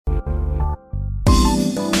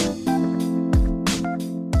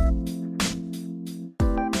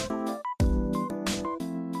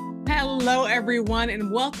Hello, everyone,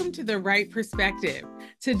 and welcome to the Wright Perspective.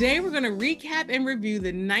 Today, we're going to recap and review the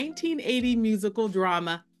 1980 musical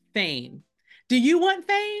drama, Fame. Do you want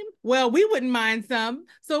fame? Well, we wouldn't mind some.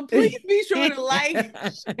 So please be sure to like,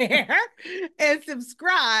 share, and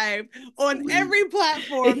subscribe on every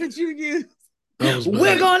platform that you use.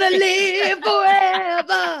 We're going to live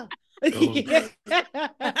forever.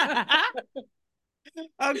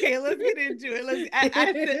 Okay, let's get into it. I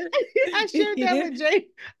shared that with Jaymes.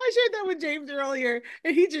 I shared that with Jaymes earlier,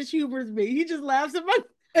 and he just humors me. He just laughs at my.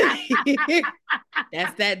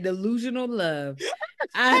 That's that delusional love.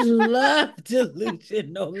 I love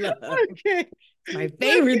delusional love. Okay, my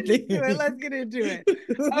favorite thing. Let's get into it.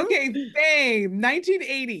 Okay, Fame,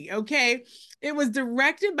 1980. Okay, it was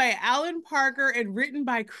directed by Alan Parker and written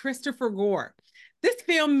by Christopher Gore. This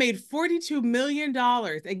film made $42 million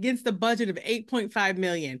against a budget of $8.5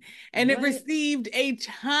 million, and it received a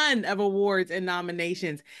ton of awards and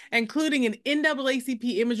nominations, including an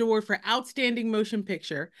NAACP Image Award for Outstanding Motion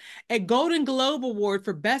Picture, a Golden Globe Award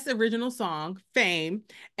for Best Original Song, Fame,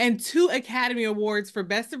 and 2 Academy Awards for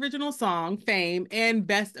Best Original Song, Fame, and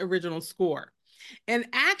Best Original Score. And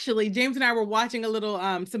actually, Jaymes and I were watching a little,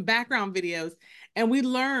 some background videos, and we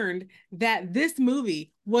learned that this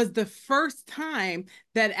movie was the first time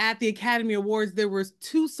that at the Academy Awards, there was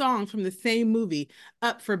 2 songs from the same movie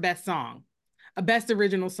up for Best Song, a Best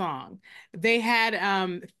Original Song. They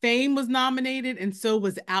had Fame was nominated, and so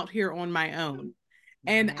was Out Here on My Own.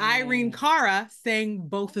 And Irene Cara sang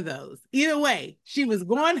both of those. Either way, she was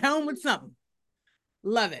going home with something.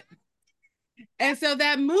 Love it. And so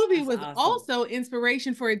that movie was also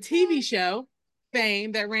inspiration for a TV show,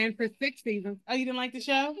 Fame, that ran for 6 seasons. Oh, you didn't like the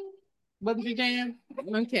show? Wasn't your jam?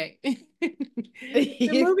 Okay.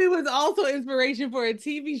 The movie was also inspiration for a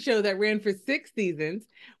TV show that ran for 6 seasons,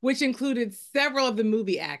 which included several of the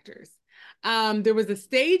movie actors. There was a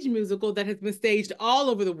stage musical that has been staged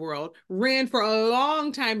all over the world, ran for a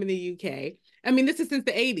long time in the UK. I mean, this is since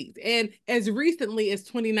the 80s, and as recently as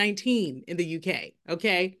 2019 in the UK,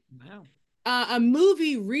 okay? Wow. A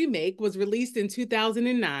movie remake was released in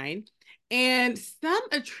 2009, and some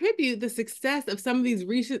attribute the success of some of these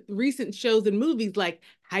recent shows and movies like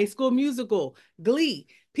High School Musical, Glee.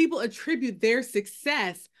 People attribute their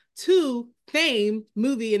success to Fame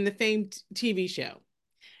movie and the Fame TV show.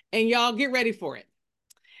 And y'all get ready for it.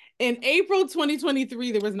 In April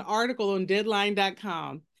 2023, there was an article on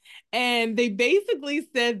Deadline.com, and they basically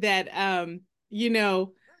said that,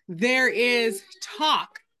 there is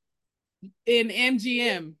talk in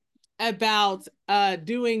MGM about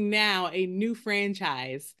doing now a new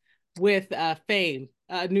franchise with Fame,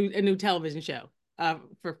 a new television show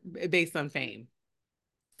based on Fame.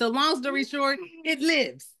 So long story short, it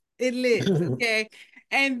lives. Okay.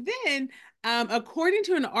 And then according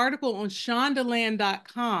to an article on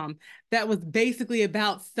Shondaland.com that was basically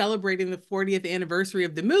about celebrating the 40th anniversary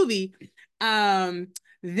of the movie,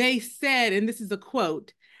 they said, and this is a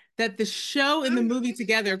quote, that the show and the movie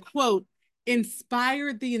together, quote,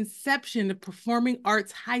 inspired the inception of performing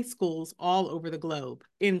arts high schools all over the globe,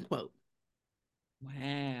 end quote.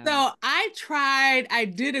 Wow. So I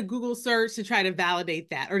did a Google search to try to validate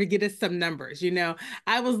that or to get us some numbers,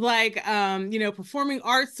 I was like, performing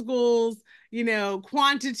arts schools,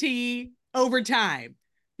 quantity over time,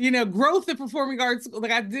 growth of performing arts.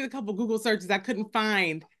 Like I did a couple Google searches I couldn't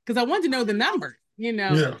find because I wanted to know the numbers,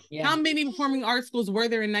 how many performing arts schools were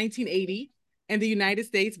there in 1980 in the United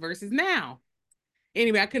States versus now.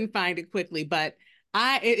 Anyway, I couldn't find it quickly, but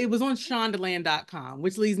it was on Shondaland.com,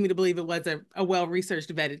 which leads me to believe it was a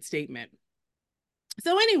well-researched, vetted statement.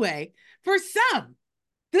 So anyway, for some,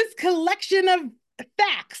 this collection of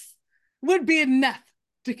facts would be enough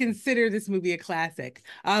to consider this movie a classic.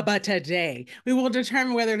 But today, we will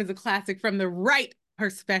determine whether it is a classic from the right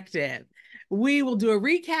perspective. We will do a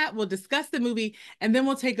recap, we'll discuss the movie, and then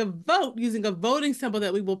we'll take a vote using a voting symbol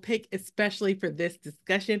that we will pick especially for this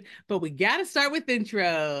discussion. But we got to start with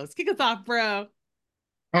intros. Kick us off, bro.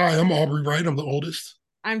 Hi, I'm Aubrey Wright. I'm the oldest.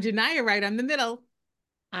 I'm Genia Wright. I'm the middle.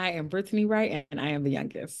 I am Brittany Wright, and I am the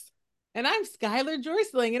youngest. And I'm Jaymes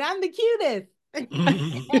Jorsling, and I'm the cutest.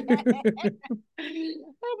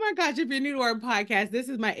 Oh my gosh, if you're new to our podcast, this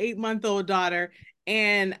is my 8-month-old daughter,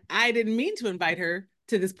 and I didn't mean to invite her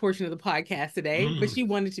to this portion of the podcast today, but she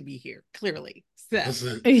wanted to be here, clearly.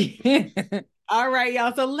 So all right,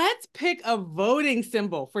 y'all. So let's pick a voting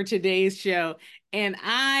symbol for today's show. And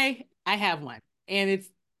I have one, and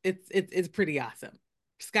it's pretty awesome.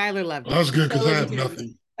 Skylar loved it. Well, that's good because I have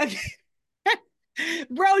nothing. Okay.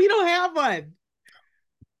 Bro, you don't have one.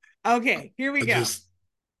 Okay, here we go.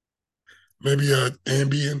 Maybe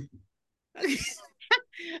Ambien.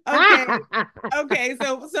 Okay. Okay,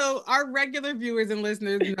 so our regular viewers and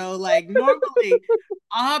listeners know, like, normally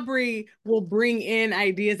Aubrey will bring in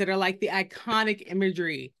ideas that are like the iconic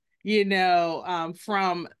imagery,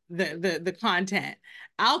 from the content.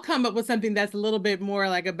 I'll come up with something that's a little bit more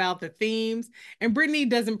like about the themes, and Brittany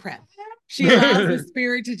doesn't prep. She allows the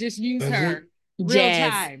spirit to just use her real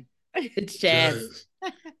Jazz. time. It's jazz.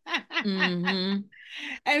 Mm-hmm.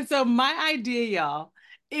 And so my idea, y'all,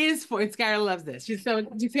 is for, and Skylar loves this. Do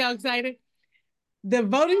you see how excited? The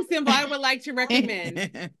voting symbol I would like to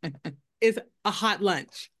recommend is a hot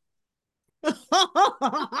lunch.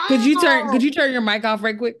 Could you turn your mic off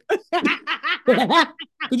right quick?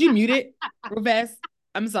 Could you mute it real fast?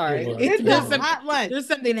 I'm sorry. It's a hot lunch. There's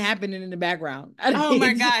something happening in the background. Oh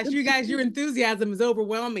my gosh, you guys, your enthusiasm is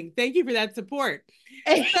overwhelming. Thank you for that support.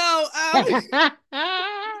 So,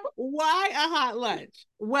 why a hot lunch?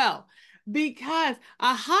 Well, because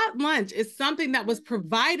a hot lunch is something that was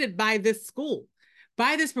provided by this school,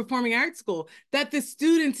 by this performing arts school, that the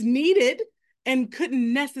students needed and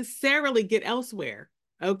couldn't necessarily get elsewhere.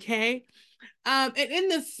 Okay. And in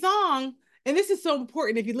the song, and this is so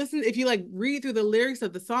important, if you like read through the lyrics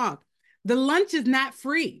of the song, the lunch is not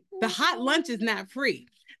free. The hot lunch is not free.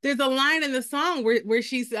 There's a line in the song where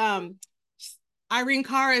she's Irene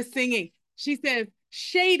Cara is singing. She says,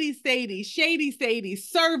 "Shady Sadie, shady Sadie,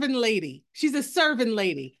 serving lady." She's a serving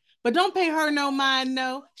lady, but don't pay her no mind,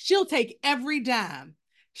 no. She'll take every dime.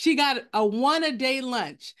 She got a one-a-day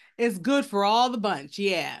lunch. It's good for all the bunch,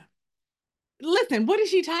 yeah. Listen, what is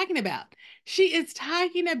she talking about? She is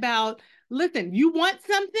talking about, listen, you want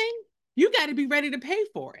something? You got to be ready to pay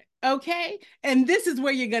for it, okay? And this is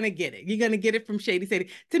where you're going to get it. You're going to get it from Shady Sadie.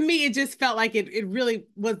 To me, it just felt like it really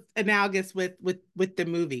was analogous with the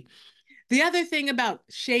movie. The other thing about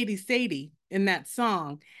Shady Sadie in that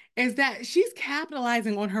song is that she's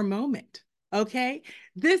capitalizing on her moment, okay?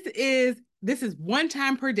 This is one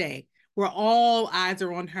time per day where all eyes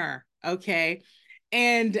are on her, okay?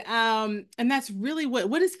 And that's really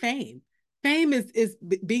what is fame? Fame is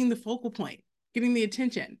being the focal point, getting the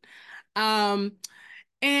attention. And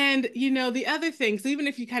the other thing, so even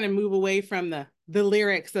if you kind of move away from the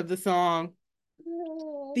lyrics of the song,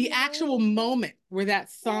 the actual moment where that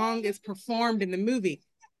song is performed in the movie,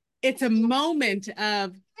 it's a moment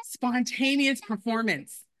of spontaneous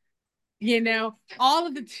performance. All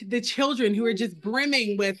of the children who are just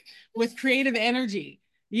brimming with creative energy.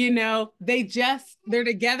 They're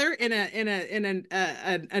together in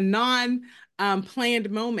a non planned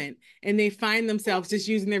moment, and they find themselves just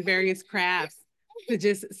using their various crafts to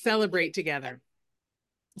just celebrate together.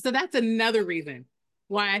 So that's another reason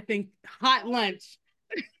why I think hot lunch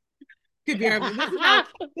could be our.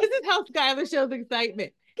 This is how Skylar shows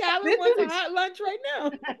excitement. Skylar wants a hot lunch right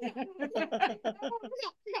now.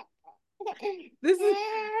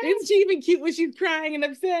 Isn't she even cute when she's crying and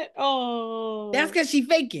upset? Oh, that's because she's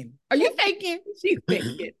faking. Are you faking? She's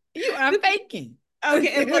faking. You are faking.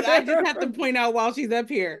 Okay, and look, I just have to point out while she's up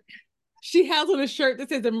here, she has on a shirt that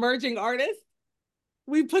says "emerging artist."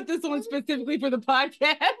 We put this on specifically for the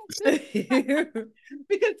podcast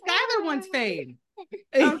because Skylar wants fame.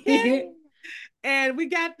 Okay. And we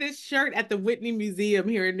got this shirt at the Whitney Museum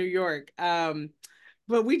here in New York.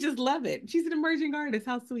 But we just love it. She's an emerging artist.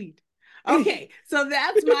 How sweet. Okay, so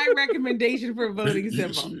that's my recommendation for a voting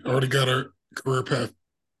symbol. She already got her career path.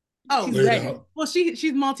 Oh, right. Well, she's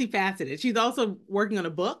multifaceted. She's also working on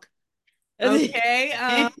a book.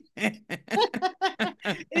 Okay.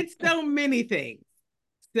 It's so many things.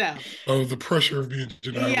 So the pressure of being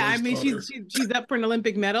Janelle. Yeah, I mean she's up for an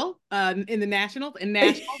Olympic medal in the nationals and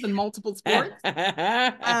multiple sports.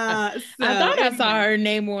 I thought I saw her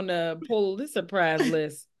name on the Pulitzer Prize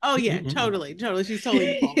list. Oh yeah, totally. She's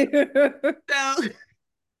totally so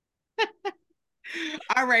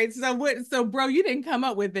all right. So bro, you didn't come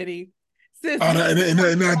up with any. And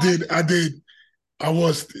I did. I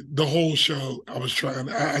was the whole show. I was trying.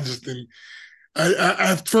 I just didn't.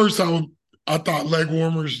 At first I thought leg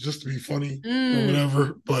warmers just to be funny or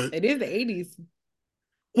whatever, but it is the 80s.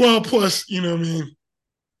 Well, plus, what I mean,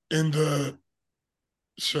 in the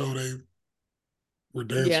show they were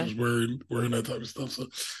dancers wearing that type of stuff. So,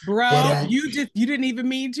 bro, you didn't even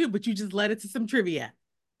mean to, but you just led it to some trivia.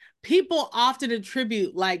 People often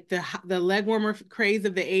attribute like the leg warmer craze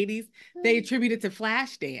of the 80s. They attribute it to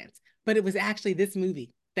Flashdance, but it was actually this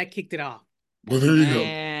movie that kicked it off. Well, there you go.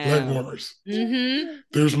 Leg warmers. Mm-hmm.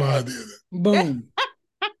 There's my idea. Boom.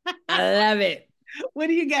 I love it. What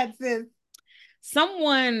do you got, sis?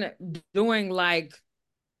 Someone doing like,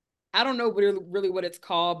 I don't know really what it's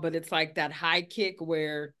called, but it's like that high kick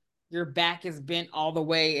where your back is bent all the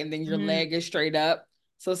way and then your leg is straight up.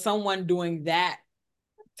 So someone doing that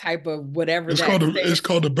type of whatever It's that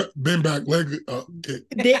called the bend back leg kick.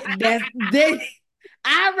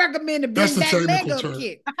 I recommend the That's bend the back leg technical up term.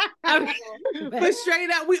 kick. But straight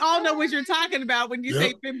up, we all know what you're talking about when you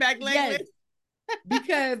say bend back leg lift.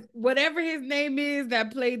 Because whatever his name is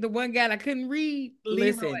that played the one guy that couldn't read,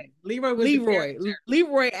 Leroy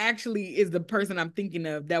actually is the person I'm thinking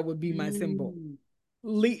of that would be my symbol.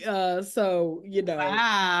 So any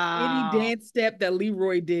dance step that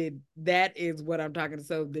Leroy did, that is what I'm talking.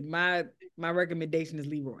 So my recommendation is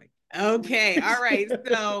Leroy. Okay, all right.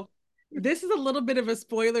 So this is a little bit of a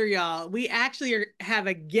spoiler, y'all. We actually have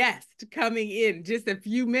a guest coming in just a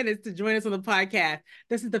few minutes to join us on the podcast.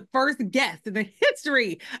 This is the first guest in the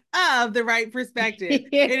history of the Wright Perspective. And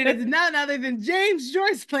it is none other than Jaymes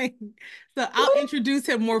Jorsling. So I'll introduce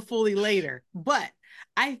him more fully later. But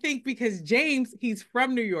I think because Jaymes, he's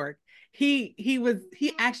from New York, he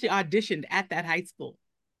actually auditioned at that high school.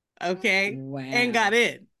 Okay. Wow. And got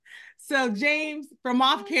in. So Jaymes, from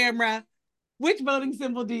off camera, which voting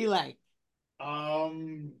symbol do you like?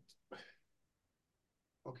 Okay.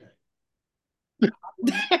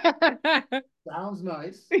 Sounds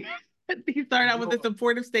nice. He started out with a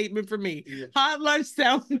supportive statement for me. Yeah. Hot lunch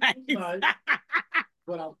sounds nice.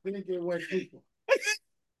 But I think it went too far.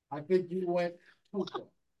 I think you went too far.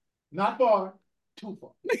 Not far, too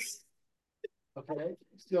far. Okay,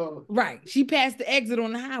 so right, she passed the exit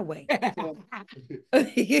on the highway. So,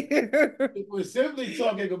 if we're simply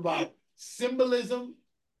talking about symbolism,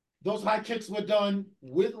 those high kicks were done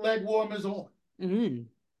with leg warmers on. Mm-hmm.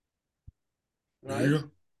 Right. Yeah.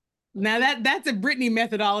 Now that's a Brittany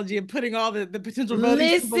methodology of putting all the potential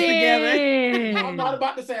voting symbols together. I'm not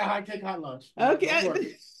about to say a high kick, hot lunch.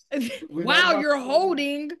 Okay. Wow, you're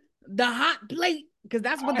holding the hot plate because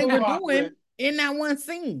that's what they were doing in that one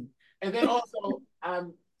scene. And then also, I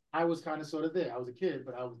was kind of sort of there. I was a kid,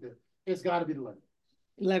 but I was there. It's got to be the leg.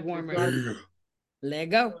 Leg warmer.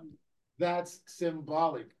 Lego. That's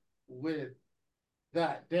symbolic with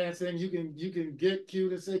that dancing. You can get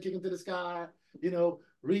cute and say kicking to the sky,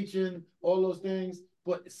 reaching, all those things.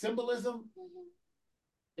 But symbolism,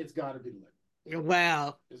 it's got to be the leg.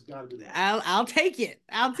 Wow. It's got to be that. I'll take it.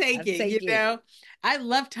 I'll take it. I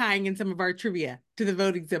love tying in some of our trivia to the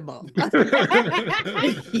voting symbol.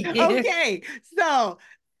 Okay. So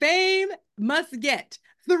Fame must get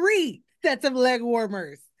 3 sets of leg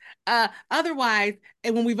warmers. Otherwise,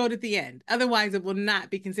 and when we vote at the end, otherwise it will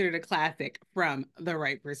not be considered a classic from the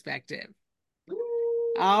Wright Perspective.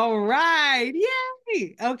 All right.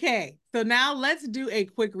 Yay. Okay. So now let's do a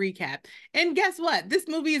quick recap. And guess what? This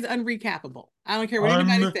movie is unrecappable. I don't care what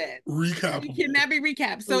anybody said. Recappable. It cannot be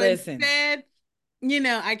recapped. So instead,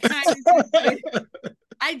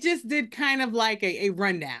 I just did kind of like a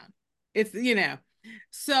rundown. It's,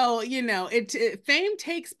 so, Fame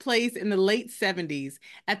takes place in the late 70s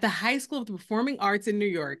at the High School of the Performing Arts in New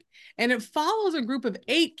York, and it follows a group of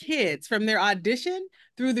 8 kids from their audition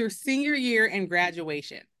through their senior year and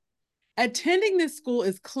graduation. Attending this school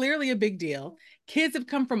is clearly a big deal. Kids have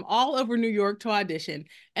come from all over New York to audition,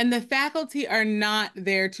 and the faculty are not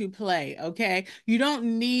there to play, okay? You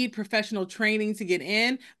don't need professional training to get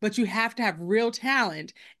in, but you have to have real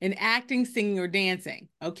talent in acting, singing, or dancing,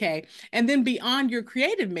 okay? And then beyond your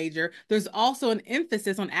creative major, there's also an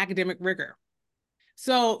emphasis on academic rigor.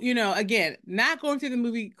 So, again, not going through the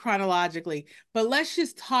movie chronologically, but let's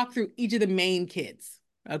just talk through each of the main kids,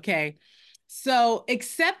 okay? So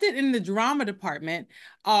accepted in the drama department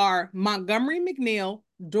are Montgomery McNeil,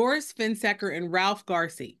 Doris Finsecker, and Ralph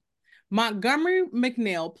Garcia. Montgomery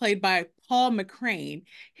McNeil, played by Paul McCrane,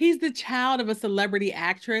 he's the child of a celebrity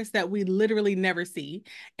actress that we literally never see.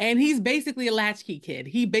 And he's basically a latchkey kid.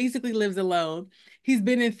 He basically lives alone. He's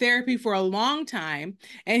been in therapy for a long time,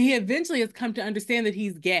 and he eventually has come to understand that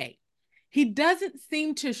he's gay. He doesn't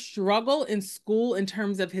seem to struggle in school in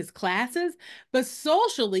terms of his classes, but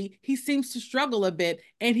socially, he seems to struggle a bit,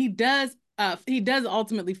 and he does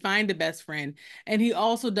ultimately find a best friend, and he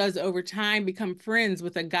also does over time become friends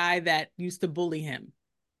with a guy that used to bully him.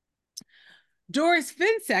 Doris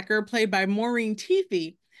Finsecker, played by Maureen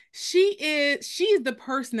Teefy, she is the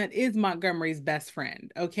person that is Montgomery's best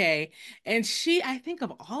friend, okay? And I think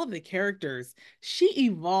of all of the characters, she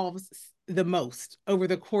evolves the most over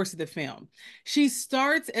the course of the film. She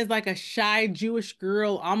starts as like a shy Jewish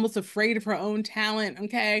girl, almost afraid of her own talent,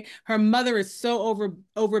 okay? Her mother is so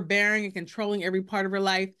overbearing and controlling every part of her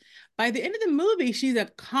life. By the end of the movie, she's a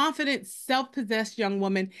confident, self-possessed young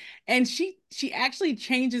woman, and she actually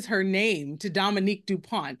changes her name to Dominique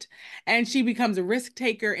DuPont, and she becomes a risk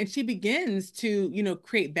taker, and she begins to,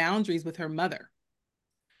 create boundaries with her mother.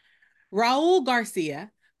 Raul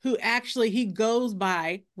Garcia, who actually he goes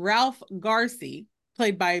by Ralph Garcia,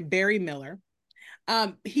 played by Barry Miller.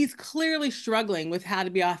 He's clearly struggling with how to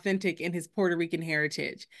be authentic in his Puerto Rican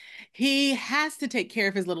heritage. He has to take care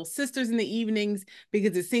of his little sisters in the evenings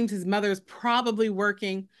because it seems his mother is probably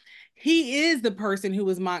working. He is the person who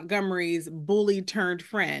was Montgomery's bully turned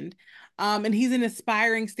friend, and he's an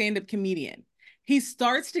aspiring stand-up comedian. He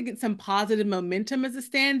starts to get some positive momentum as a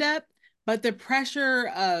stand-up, but the pressure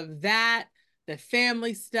of that, the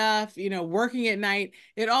family stuff, working at night,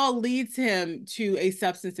 it all leads him to a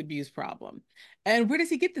substance abuse problem. And where does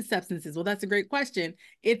he get the substances? Well, that's a great question.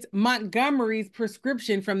 It's Montgomery's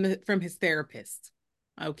prescription from his therapist.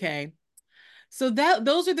 Okay. So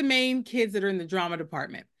those are the main kids that are in the drama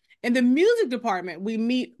department. In the music department, we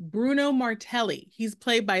meet Bruno Martelli. He's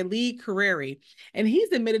played by Lee Curreri, and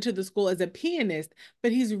he's admitted to the school as a pianist,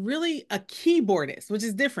 but he's really a keyboardist, which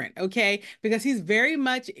is different, okay? Because he's very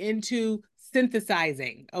much into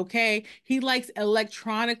synthesizing, okay? He likes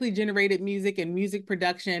electronically generated music and music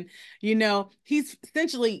production. He's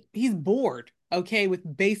bored, okay,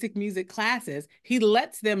 with basic music classes. He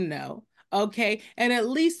lets them know. Okay, and at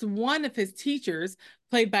least one of his teachers,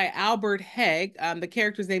 played by Albert Hague, the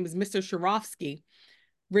character's name is Mr. Sharovsky,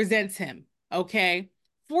 resents him. Okay,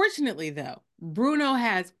 fortunately, though, Bruno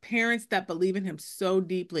has parents that believe in him so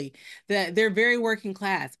deeply that they're very working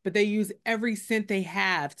class, but they use every cent they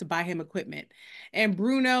have to buy him equipment. And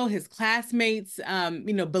Bruno, his classmates,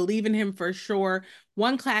 believe in him for sure.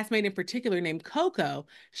 One classmate in particular named Coco,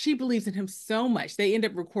 she believes in him so much. They end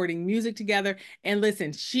up recording music together. And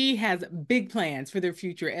listen, she has big plans for their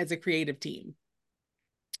future as a creative team.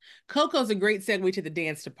 Coco's a great segue to the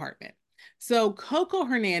dance department. So Coco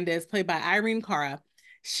Hernandez, played by Irene Cara,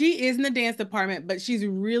 she is in the dance department, but she's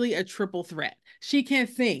really a triple threat. She can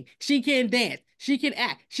sing, she can dance, she can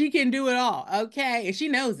act, she can do it all, okay? And she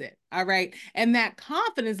knows it, all right? And that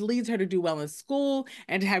confidence leads her to do well in school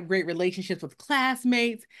and to have great relationships with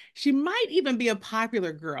classmates. She might even be a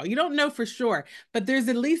popular girl. You don't know for sure, but there's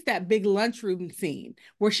at least that big lunchroom scene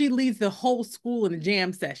where she leads the whole school in a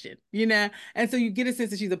jam session, And so you get a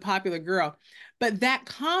sense that she's a popular girl. But that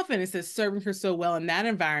confidence is serving her so well in that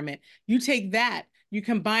environment. You take that, you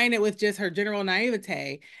combine it with just her general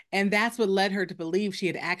naivete, and that's what led her to believe she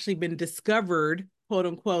had actually been discovered, quote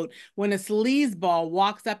unquote, when a sleazeball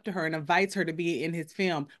walks up to her and invites her to be in his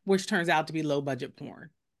film, which turns out to be low budget porn.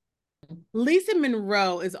 Lisa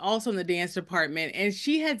Monroe is also in the dance department, and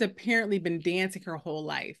she has apparently been dancing her whole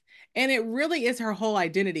life. And it really is her whole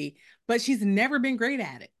identity, but she's never been great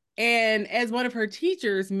at it. And as one of her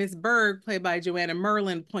teachers, Miss Berg, played by Joanna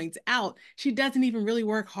Merlin, points out, she doesn't even really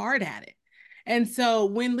work hard at it. And so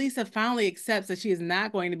when Lisa finally accepts that she is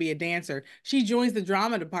not going to be a dancer, she joins the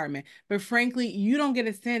drama department. But frankly, you don't get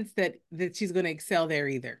a sense that she's going to excel there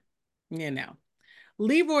either.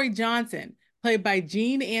 Leroy Johnson, played by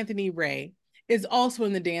Gene Anthony Ray, is also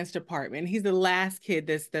in the dance department. He's the last kid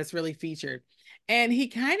that's really featured. And he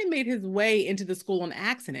kind of made his way into the school on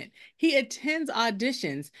accident. He attends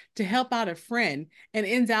auditions to help out a friend and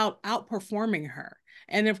ends out outperforming her.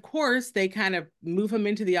 And of course, they kind of move him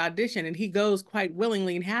into the audition, and he goes quite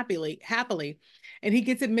willingly and happily. And he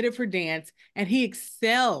gets admitted for dance, and he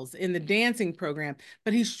excels in the dancing program,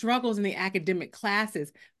 but he struggles in the academic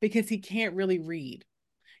classes because he can't really read.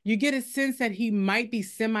 You get a sense that he might be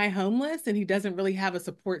semi-homeless and he doesn't really have a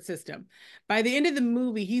support system. By the end of the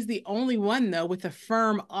movie, he's the only one, though, with a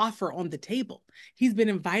firm offer on the table. He's been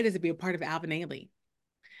invited to be a part of Alvin Ailey.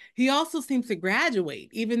 He also seems to graduate,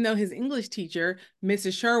 even though his English teacher,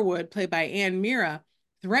 Mrs. Sherwood, played by Meara,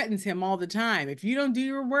 threatens him all the time. If you don't do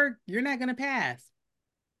your work, you're not going to pass.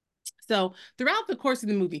 So throughout the course of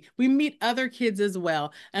the movie, we meet other kids as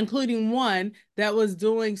well, including one that was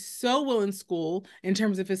doing so well in school in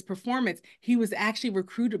terms of his performance. He was actually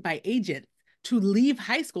recruited by agents to leave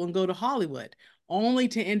high school and go to Hollywood, only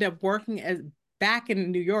to end up working back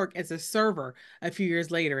in New York as a server a few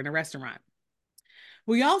years later in a restaurant.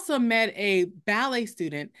 We also met a ballet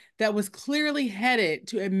student that was clearly headed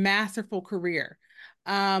to a masterful career,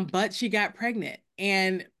 but she got pregnant,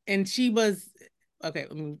 and she was, okay,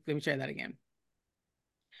 let me try that again.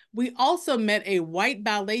 We also met a white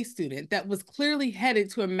ballet student that was clearly headed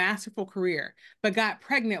to a masterful career, but got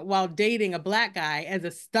pregnant while dating a Black guy as a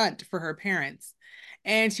stunt for her parents.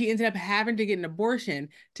 And she ended up having to get an abortion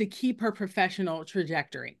to keep her professional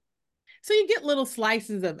trajectory. So you get little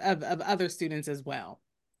slices of other students as well.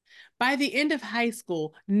 By the end of high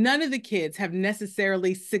school, none of the kids have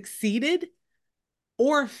necessarily succeeded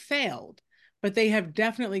or failed, but they have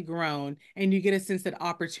definitely grown, and you get a sense that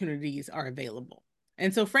opportunities are available.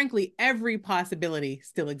 And so frankly, every possibility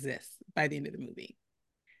still exists by the end of the movie.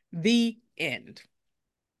 The end.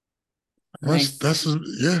 That's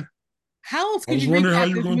yeah. How else I could was you wondering how recap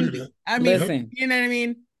you were this going to do movie? that. I mean, Listen. you know what I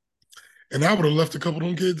mean? And I would have left a couple of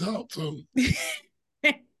them kids out. So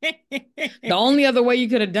The only other way you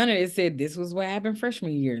could have done it is said this was what happened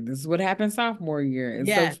freshman year, this is what happened sophomore year, and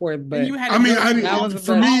so forth. But you had to I mean, go through that was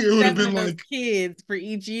for me, it would have 7 been of those like kids for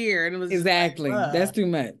each year, and it was just exactly like, that's too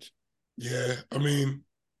much. yeah. I mean,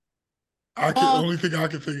 the Well, only thing I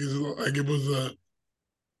could think is like it was a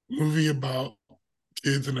movie about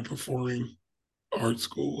kids in a performing arts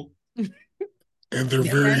school and their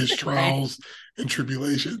various trials and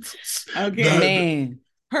tribulations. okay, Man,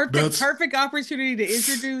 perfect opportunity to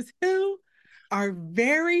introduce who our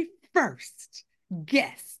very first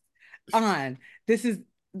guest on this is.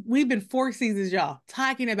 We've been 4 seasons, y'all,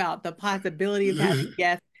 talking about the possibility of having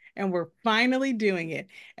guests, and we're finally doing it.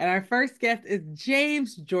 And our first guest is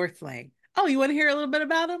Jaymes Jorsling. Oh, you want to hear a little bit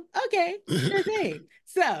about him? Okay, sure thing.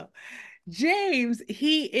 So Jaymes,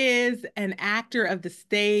 he is an actor of the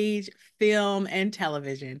stage, film, and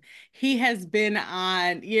television. He has been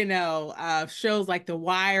on, shows like The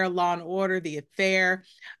Wire, Law and Order, The Affair.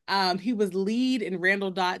 He was lead in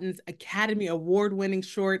Randall Daughton's Academy Award-winning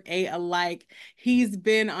short, A Alike. He's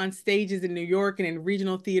been on stages in New York and in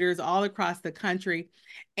regional theaters all across the country.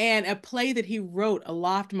 And a play that he wrote,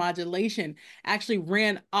 Aloft Modulation, actually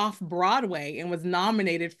ran off Broadway and was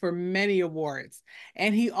nominated for many awards.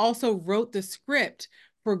 And he also wrote the script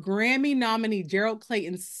for Grammy nominee Gerald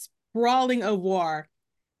Clayton's sprawling oeuvre.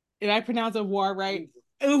 Did I pronounce oeuvre right?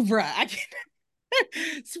 Oeuvre.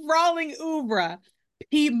 Sprawling oeuvre,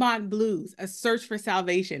 Piedmont Blues, A Search for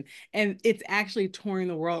Salvation. And it's actually touring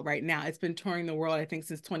the world right now. It's been touring the world, I think,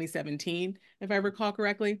 since 2017, if I recall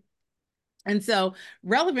correctly. And so,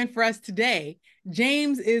 relevant for us today,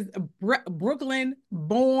 Jaymes is Brooklyn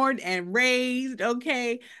born and raised.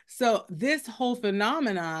 Okay. So, this whole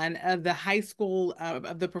phenomenon of the high school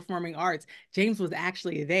of the performing arts, Jaymes was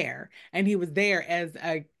actually there, and he was there as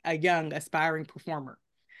a young aspiring performer.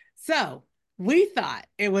 So, we thought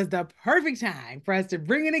it was the perfect time for us to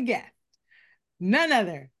bring in a guest, none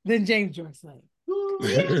other than Jaymes Jorsling.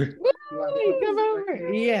 Come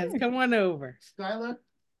over. Yes, come on over. Skylar?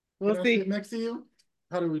 We'll see. Sit next to you.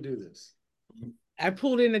 How do we do this? I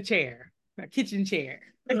pulled in a chair, a kitchen chair.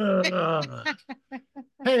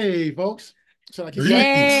 Hey, folks.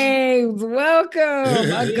 Jaymes,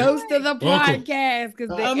 welcome, a ghost of the podcast,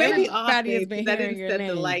 because maybe everybody has been hearing your name.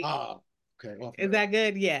 The light. Okay. Is that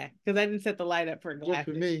good? Yeah, because I didn't set the light up for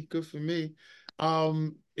glasses. Good for me.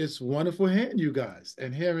 It's wonderful hearing you guys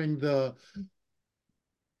and hearing the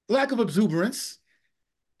lack of exuberance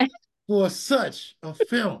for such a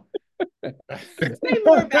film. Say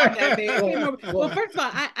more about that, babe. Well, first of all,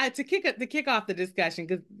 I to kick off the discussion,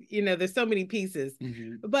 because there's so many pieces,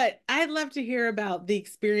 but I'd love to hear about the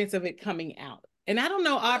experience of it coming out. And I don't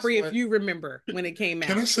know, Aubrey, if you remember when it came out.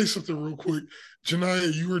 Can I say something real quick?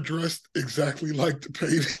 Janiyah, you were dressed exactly like the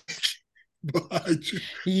painting behind you.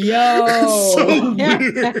 Yo. It's so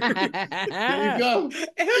weird. There you go.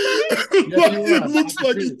 It looks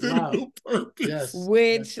like he did it on purpose. Yes.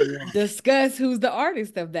 Which discuss who's the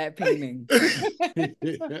artist of that painting. That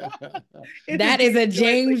is a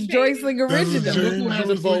Jaymes Jorsling original. Jaymes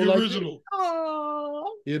Jorsling original.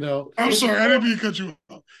 Oh, I'm sorry, I didn't mean to cut you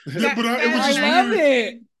off. But it was just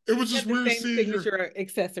weird. It was just weird seeing your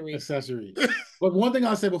accessory. But one thing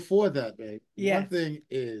I'll say before that, babe. One thing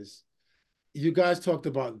is, you guys talked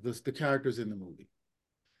about the characters in the movie.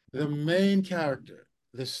 The main character,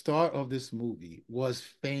 the star of this movie, was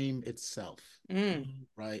fame itself,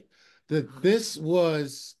 right? This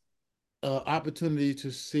was an opportunity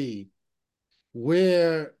to see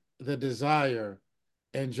where the desire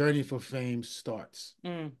and journey for fame starts.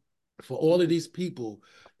 For all of these people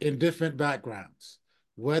in different backgrounds,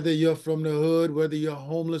 whether you're from the hood, whether you're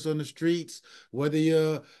homeless on the streets, whether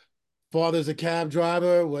your father's a cab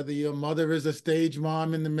driver, whether your mother is a stage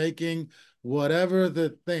mom in the making, whatever the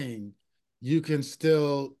thing, you can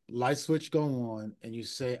still light switch go on and you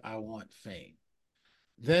say, I want fame.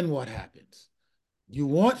 Then what happens? You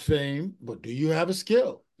want fame, but do you have a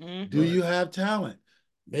skill? Do you have talent?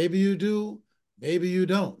 Maybe you do, maybe you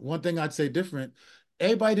don't. One thing I'd say different,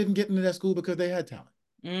 everybody didn't get into that school because they had talent.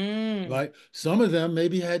 Right? Some of them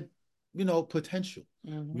maybe had, potential.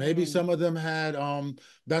 Maybe some of them had,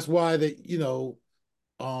 that's why they,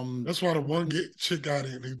 that's why the one chick got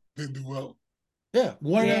in, he didn't do well. Yeah,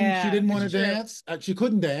 one of them, she didn't want to dance. She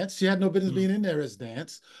couldn't dance. She had no business being in there as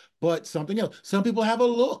dance, but something else. Some people have a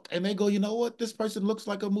look and they go, you know what? This person looks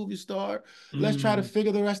like a movie star. Let's try to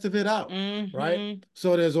figure the rest of it out, right?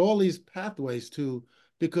 So there's all these pathways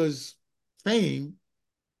because fame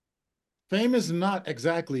is not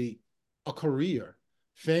exactly a career.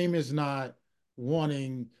 Fame is not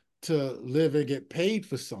wanting to live and get paid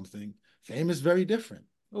for something, fame is very different.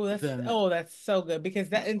 Oh, that's so good, because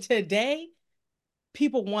and today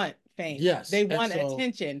people want fame. Yes. They want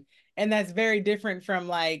attention. And that's very different from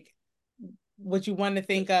like what you want to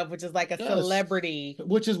think of, which is like a celebrity.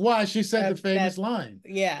 Which is why she said the famous line.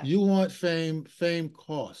 Yeah. You want fame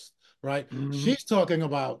costs, right? Mm-hmm. She's talking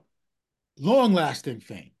about long-lasting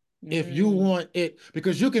fame. Mm-hmm. If you want it,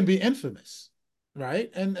 because you can be infamous, right?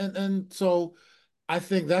 And so I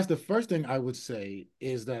think that's the first thing I would say,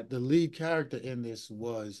 is that the lead character in this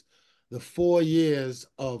was the 4 years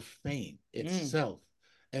of fame itself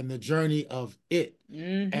and the journey of it.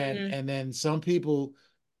 Mm-hmm. And then some people,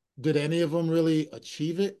 did any of them really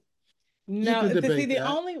achieve it? No,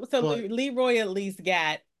 Leroy at least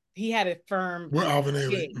he had a firm. With Alvin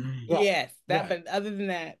Ailey. Mm-hmm. Yes, but other than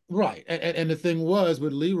that. Right. And the thing was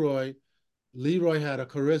with Leroy had a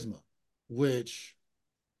charisma, which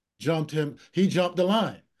jumped him. He jumped the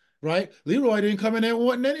line, right? Leroy didn't come in there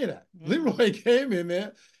wanting any of that. Mm-hmm. Leroy came in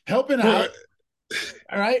there helping out,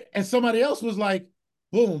 all right? And somebody else was like,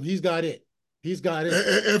 boom, he's got it. He's got it.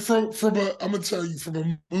 And from I'm gonna tell you, from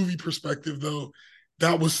a movie perspective, though,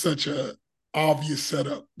 that was such a obvious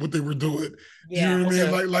setup what they were doing. Yeah, you know what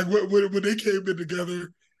I mean? Like when they came in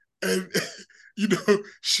together, and you know,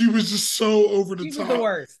 she was just so over the top. She was the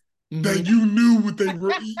worst. That you knew what they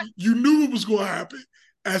were. You knew what was going to happen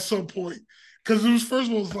at some point, because it was,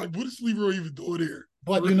 first of all, it's like, what is Leroy even doing here?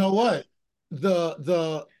 But you know what?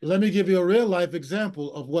 Let me give you a real life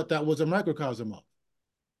example of what that was a microcosm of.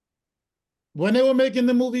 When they were making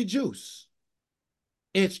the movie Juice,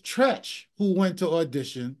 it's Tretch who went to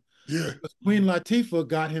audition. Yeah. Queen Latifah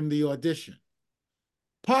got him the audition.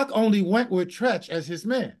 Pac only went with Tretch as his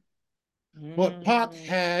man. But Pac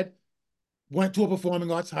went to a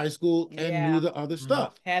performing arts high school and knew the other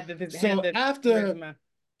stuff. After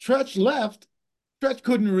Tretch left, Tretch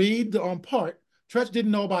couldn't read on part. Tretch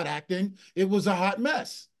didn't know about acting. It was a hot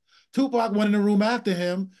mess. Tupac went in the room after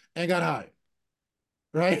him and got hired.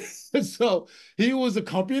 Right? So he was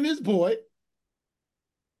accompanying his boy,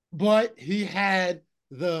 but he had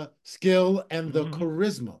the skill and the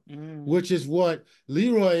charisma, which is what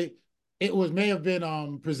Leroy, may have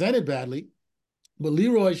been presented badly, but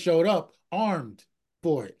Leroy showed up armed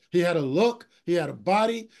for it. He had a look, he had a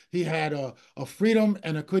body, he had a freedom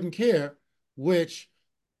and a couldn't care, which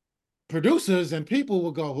producers and people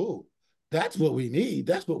will go, oh, that's what we need.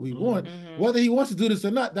 That's what we want. Whether he wants to do this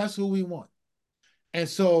or not, that's who we want. And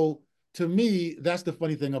so, to me, that's the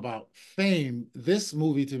funny thing about fame. This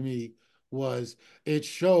movie, to me, it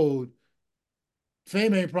showed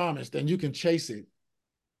fame ain't promised, and you can chase it.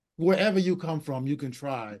 Wherever you come from, you can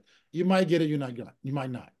try. You might get it, you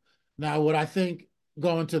might not. Now, what I think,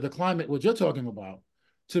 going to the climate, what you're talking about,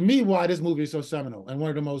 to me, why this movie is so seminal, and one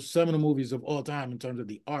of the most seminal movies of all time in terms of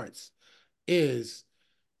the arts, is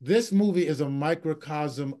this movie is a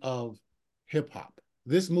microcosm of hip-hop.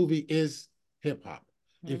 This movie is hip-hop.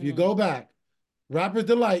 If you go back, Rapper's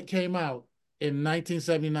Delight came out in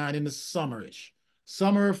 1979 in the summer,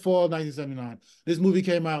 fall 1979. This movie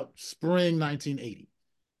came out spring 1980,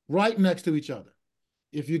 right next to each other.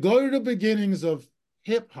 If you go to the beginnings of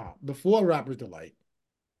hip-hop before Rapper's Delight,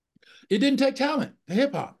 it didn't take talent,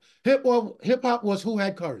 hip-hop. Hip-hop was who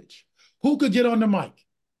had courage, who could get on the mic,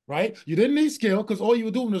 right? You didn't need skill, because all you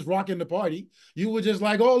were doing was rocking the party. You were just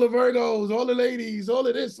like, all the Virgos, all the ladies, all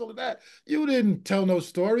of this, all of that. You didn't tell no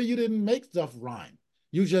story. You didn't make stuff rhyme.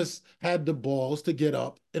 You just had the balls to get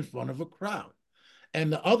up in front of a crowd.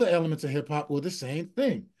 And the other elements of hip-hop were the same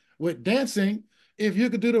thing. With dancing, if you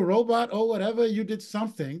could do the robot or whatever, you did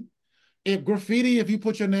something. If graffiti, if you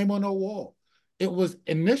put your name on a wall. It was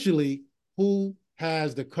initially who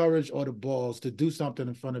has the courage or the balls to do something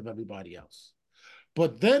in front of everybody else.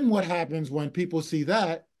 But then what happens when people see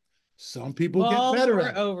that? Some people get better at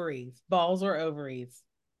it. Balls or ovaries? Balls or ovaries.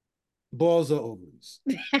 Balls or ovaries.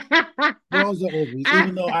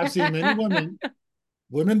 Even though I've seen many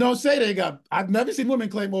women don't say they got, I've never seen women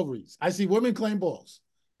claim ovaries. I see women claim balls,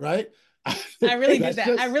 right? I really did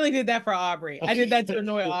that. I really did that for Aubrey. I did that to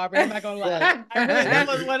annoy Aubrey. I'm not gonna lie. That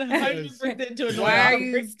was 100% to annoy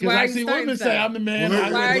Aubrey. Because I see women say I'm the man.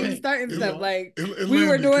 Why are you starting stuff? Like, we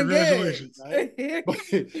were doing good. Right?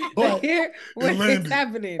 But what's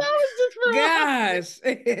happening? That was just for gosh.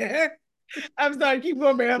 I'm sorry. Keep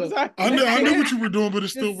going, man. I'm sorry. I knew what you were doing, but it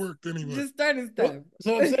still worked anyway. Just starting stuff.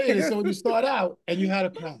 So I'm saying is, so when you start out and you had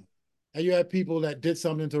a crowd and you had people that did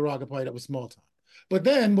something to rock a party that was small time. But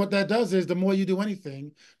then what that does is the more you do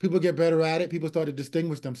anything, people get better at it. People start to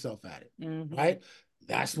distinguish themselves at it, right?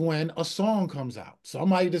 That's when a song comes out.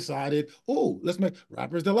 Somebody decided, oh, let's make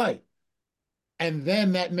Rapper's Delight. And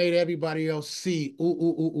then that made everybody else see,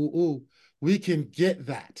 we can get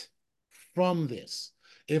that from this.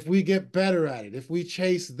 If we get better at it, if we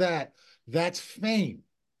chase that, that's fame,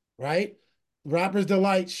 right? Rapper's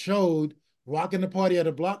Delight showed Rockin' the Party at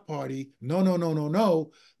a Block Party.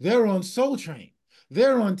 No. They're on Soul Train.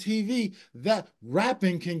 They're on TV. That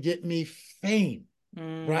rapping can get me fame,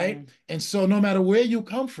 right? And so no matter where you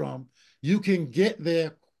come from, you can get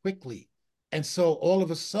there quickly. And so all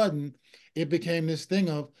of a sudden, it became this thing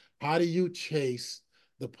of how do you chase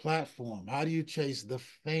the platform? How do you chase the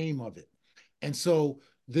fame of it? And so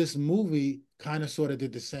this movie kind of sort of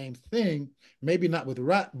did the same thing, maybe not with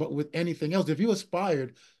rap, but with anything else. If you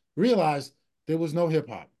aspired, realize there was no hip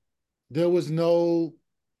hop. There was no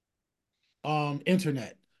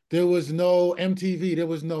internet. There was no MTV. There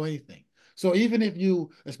was no anything. So even if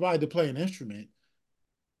you aspired to play an instrument,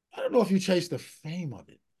 I don't know if you chase the fame of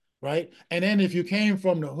it, right? And then if you came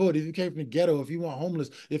from the hood, if you came from the ghetto, if you weren't homeless,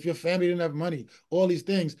 if your family didn't have money, all these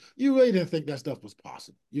things, you really didn't think that stuff was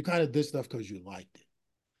possible. You kind of did stuff because you liked it.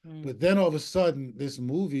 But then all of a sudden, this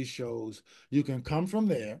movie shows you can come from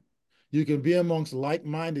there, you can be amongst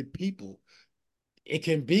like-minded people, it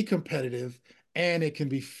can be competitive, and it can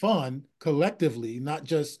be fun collectively, not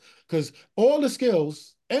just because all the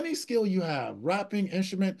skills, any skill you have, rapping,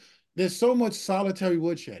 instrument, there's so much solitary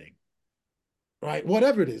woodshedding, right?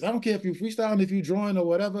 Whatever it is. I don't care if you freestyling, if you drawing or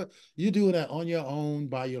whatever, you're doing that on your own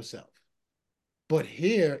by yourself. But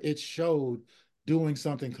here it showed doing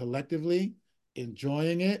something collectively,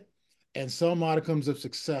 enjoying it, and some modicums of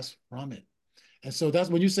success from it. And so that's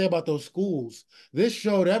when you say about those schools, this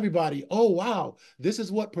showed everybody, oh, wow, this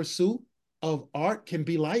is what pursuit of art can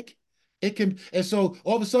be like. It can, and so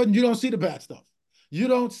all of a sudden you don't see the bad stuff. You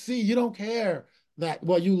don't care that,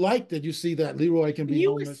 well, you like that you see that Leroy can be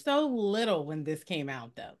homeless. You were so little when this came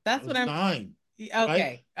out, though. That's what I'm 9. Okay,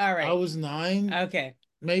 right? all right. I was 9. Okay.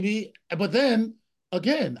 Maybe, but then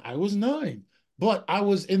again, I was 9, but I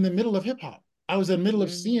was in the middle of hip hop. I was in the middle of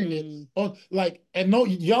seeing it. Oh, like, and no,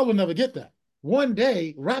 y'all will never get that. One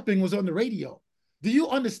day, rapping was on the radio. Do you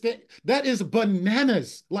understand? That is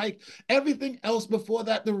bananas. Like everything else before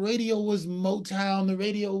that, the radio was Motown, the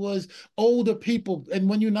radio was older people. And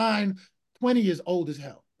when you're 9, 20 is old as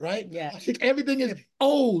hell, right? Yeah. I think everything is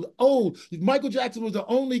old. Michael Jackson was the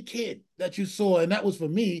only kid that you saw, and that was for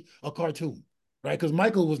me, a cartoon, right? Because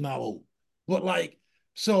Michael was not old. But like,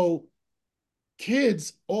 so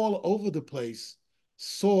kids all over the place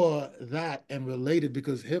saw that and related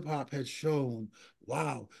because hip hop had shown,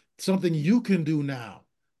 wow, something you can do now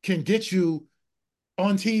can get you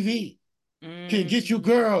on TV, can get you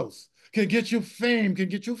girls, can get you fame,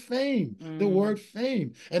 the word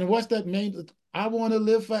fame. And what's that mean? I want to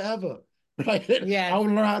live forever, right? Yeah. I want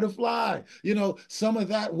to learn how to fly. You know, some of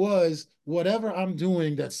that was whatever I'm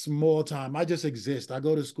doing that's small time. I just exist. I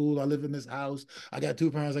go to school. I live in this house. I got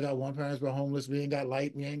 2 parents. I got 1 parent. We're homeless. We ain't got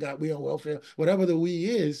light. We on welfare. Whatever the we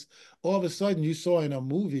is, all of a sudden you saw in a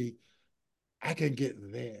movie, I can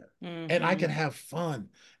get there and I can have fun.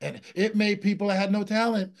 And it made people that had no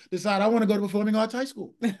talent decide, I want to go to performing arts high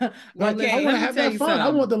school. Well, like, I want to have that fun. I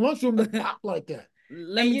want the lunchroom to pop like that.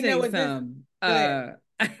 Let me tell you something.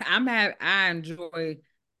 I enjoy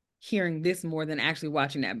hearing this more than actually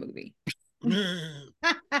watching that movie.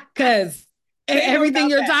 Because everything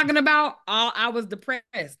you're talking about, I was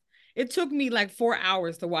depressed. It took me like 4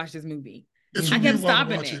 hours to watch this movie. It's I kept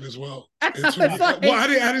stopping watch it as well. Like, well, I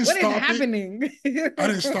didn't what stop is happening? I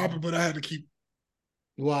didn't stop it, but I had to keep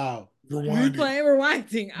rewinding.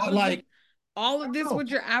 But like all of this with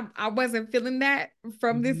your, I wasn't feeling that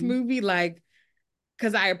from this movie, like,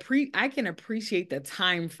 because I can appreciate the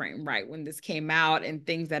time frame, right, when this came out and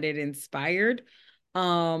things that it inspired.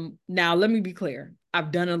 Now let me be clear. I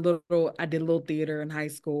did a little theater in high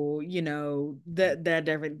school, you know, the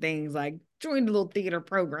different things, like joined a little theater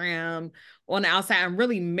program on the outside. And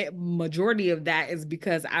really majority of that is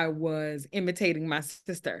because I was imitating my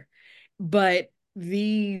sister. But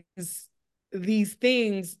these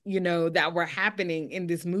things, you know, that were happening in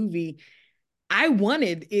this movie, I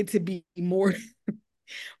wanted it to be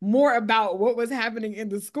more about what was happening in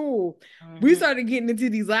the school. We started getting into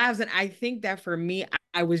these lives, and I think that for me,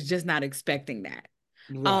 I was just not expecting that.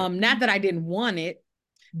 Right. Not that I didn't want it,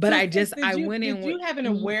 but so I went in. Did you have an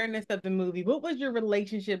awareness of the movie? What was your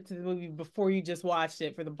relationship to the movie before you just watched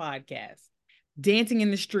it for the podcast? Dancing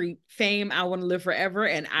in the Street, Fame, I Want to Live Forever,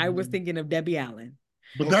 and I was thinking of Debbie Allen.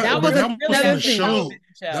 But that was from the show.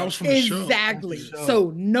 That was from the show. Exactly.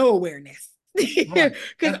 So no awareness. Because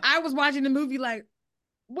I was watching the movie like,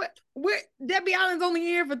 what Debbie Allen's only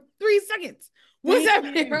here for 3 seconds. What's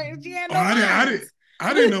happening? Right? She had no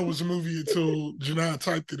I didn't know it was a movie until Janelle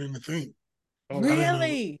typed it in the thing.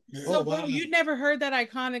 Really? Yeah. So, bro, you never heard that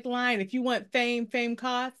iconic line? If you want fame, fame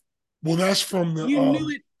costs. Well, that's from the. You knew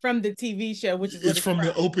it from the TV show, which is what it's from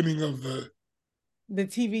the opening of the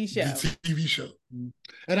TV show. The TV show.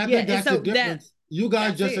 And I think that's the difference. You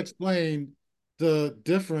guys just explained the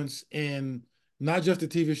difference in not just the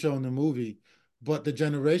TV show and the movie, but the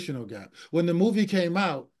generational gap. When the movie came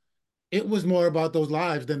out, it was more about those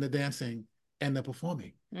lives than the dancing and the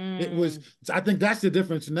performing. It was, I think that's the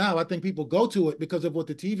difference now. I think people go to it because of what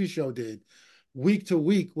the TV show did week to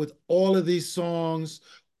week with all of these songs,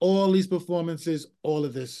 all these performances, all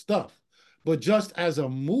of this stuff. But just as a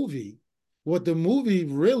movie, what the movie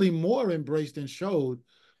really more embraced and showed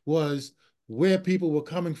was where people were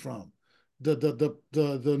coming from.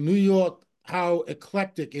 The New York, how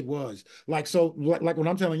eclectic it was. Like when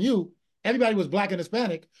I'm telling you, everybody was Black and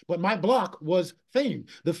Hispanic, but my block was fame.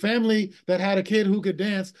 The family that had a kid who could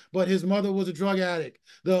dance, but his mother was a drug addict.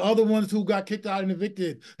 The other ones who got kicked out and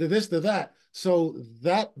evicted, the this, the that. So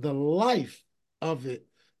the life of it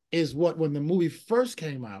is what, when the movie first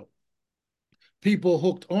came out, people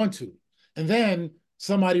hooked onto. And then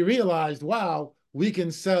somebody realized, wow, we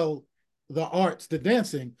can sell the arts, the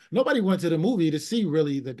dancing. Nobody went to the movie to see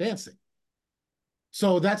really the dancing.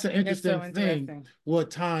 So that's an interesting thing,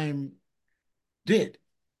 what time did,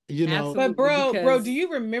 you know. But bro, do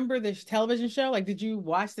you remember this television show? Like, did you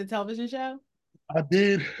watch the television show? I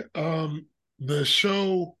did. The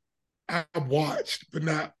show I watched, but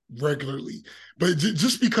not regularly. But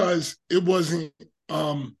just because it wasn't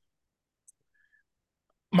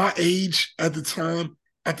my age at the time,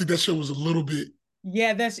 I think that show was a little bit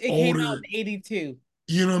it came out in 82.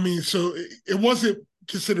 You know what I mean? So it wasn't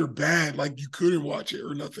considered bad, like you couldn't watch it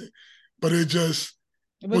or nothing. But it just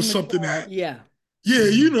was something that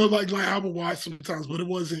you know, like I would watch sometimes, but it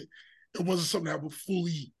wasn't something that would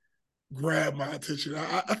fully grab my attention.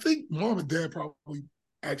 I think mom and dad probably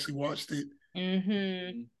actually watched it.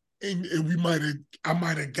 And I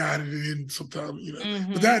might have gotten it in sometime, you know.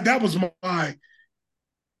 But that was my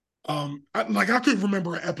I couldn't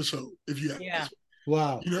remember an episode if you asked me.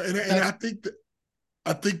 Wow. You know, and I think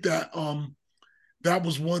that that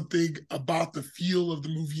was one thing about the feel of the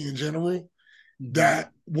movie in general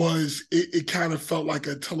that was it kind of felt like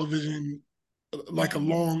a television, like a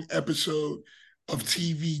long episode of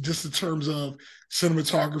TV, just in terms of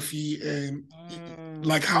cinematography and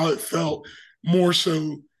like how it felt more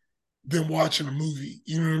so than watching a movie.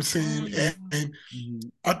 You know what I'm saying? And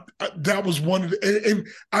that was one of the, and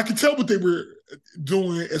I could tell what they were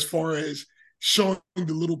doing as far as showing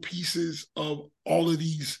the little pieces of all of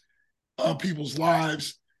these people's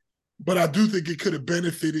lives. But I do think it could have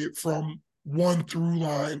benefited from one through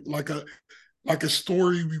line, like a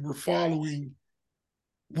story we were following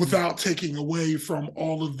without taking away from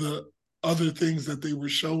all of the other things that they were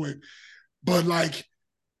showing. But like,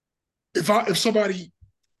 if somebody,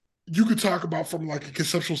 you could talk about from like a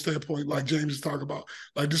conceptual standpoint, like Jaymes is talking about,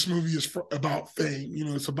 like this movie is about fame, you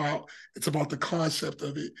know, it's about the concept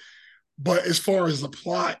of it. But as far as the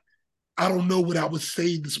plot, I don't know what I would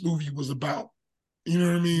say this movie was about. You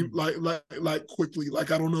know what I mean? Like quickly,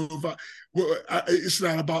 like I don't know if it's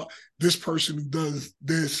not about this person who does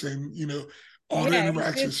this and, you know, all the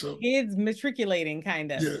interactions. So kids matriculating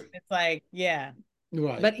kind of. It's like,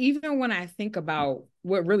 right. But even when I think about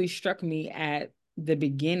what really struck me at the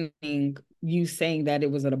beginning, you saying that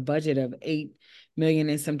it was at a budget of 8 million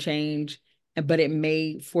and some change, but it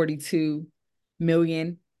made 42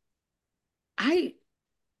 million.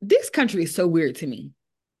 This country is so weird to me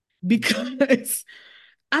because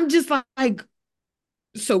I'm just like,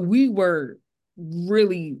 so we were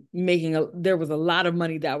really there was a lot of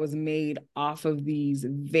money that was made off of these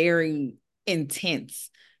very intense,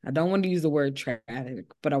 I don't want to use the word tragic,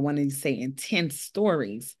 but I want to say intense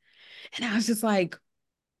stories. And I was just like,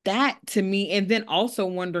 that to me, and then also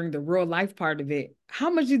wondering the real life part of it, how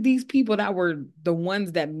much did these people that were the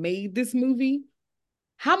ones that made this movie,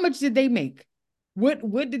 how much did they make? What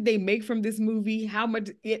did they make from this movie? How much?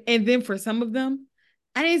 And then for some of them,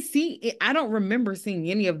 I didn't see it. I don't remember seeing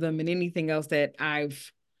any of them in anything else that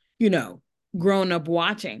I've, you know, grown up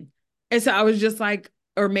watching. And so I was just like,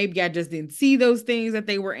 or maybe I just didn't see those things that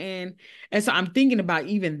they were in. And so I'm thinking about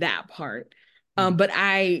even that part. But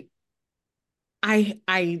I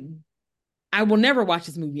will never watch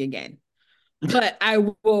this movie again. But I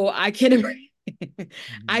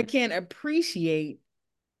can appreciate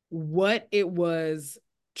what it was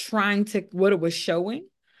what it was showing,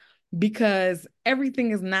 because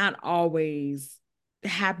everything is not always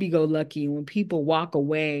happy-go-lucky. When people walk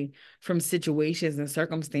away from situations and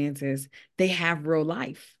circumstances, they have real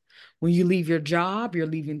life. when you leave your job, you're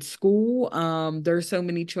leaving school. There's so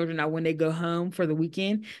many children now when they go home for the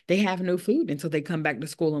weekend, they have no food until they come back to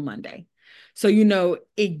school on Monday. So,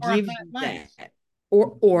 it gives you that.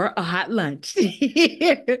 Or a hot lunch.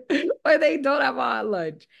 Or they don't have a hot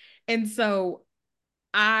lunch. And so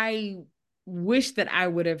I wish that I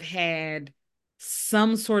would have had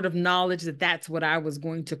some sort of knowledge that that's what I was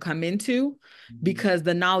going to come into, because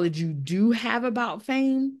the knowledge you do have about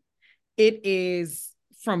fame, it is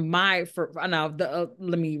let me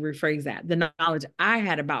rephrase that. The knowledge I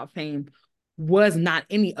had about fame was not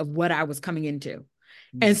any of what I was coming into.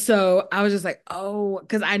 And so I was just like, oh,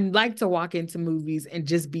 because I like to walk into movies and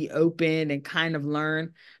just be open and kind of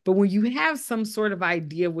learn. But when you have some sort of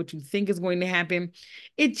idea of what you think is going to happen,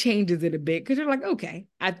 it changes it a bit, because you're like, okay,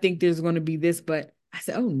 I think there's going to be this, but I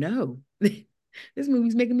said, oh no, this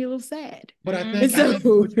movie's making me a little sad. But I think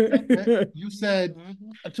you said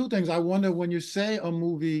two things. I wonder, when you say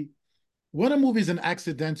when a movie is an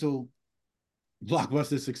accidental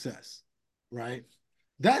blockbuster success, right?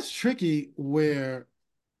 That's tricky, where,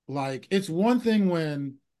 like, it's one thing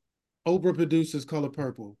when Oprah produces Color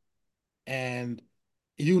Purple and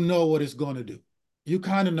you know what it's going to do. You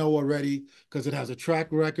kind of know already, because it has a track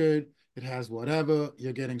record, it has whatever,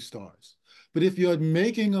 you're getting stars. But if you're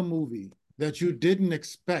making a movie that you didn't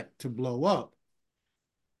expect to blow up,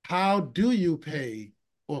 how do you pay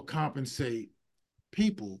or compensate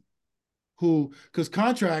people because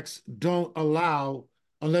contracts don't allow,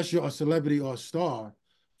 unless you're a celebrity or a star,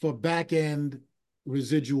 for back-end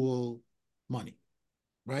residual money,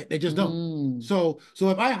 right? They just don't. So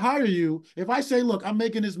if I hire you, if I say, look, I'm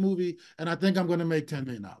making this movie and I think I'm going to make $10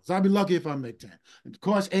 million. I'll be lucky if I make 10. It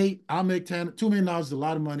costs 8, I'll make 10. $2 million is a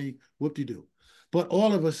lot of money, whoop-de-doo. But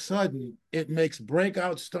all of a sudden, it makes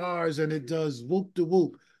breakout stars and it does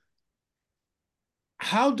whoop-de-whoop.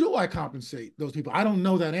 How do I compensate those people? I don't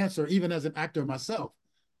know that answer, even as an actor myself,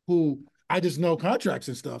 who I just know contracts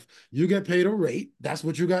and stuff. You get paid a rate. That's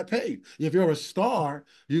what you got paid. If you're a star,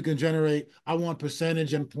 you can generate, I want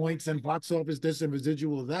percentage and points and box office this and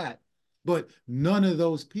residual that. But none of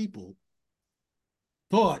those people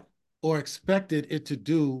thought or expected it to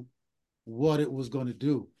do what it was going to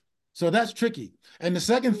do. So that's tricky. And the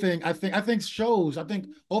second thing, I think shows,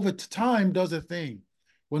 over time does a thing.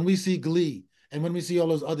 When we see Glee and when we see all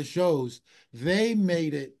those other shows, they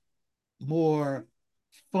made it more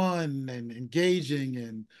fun and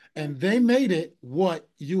engaging, and they made it what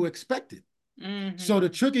you expected. So the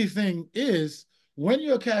tricky thing is, when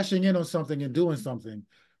you're cashing in on something and doing something,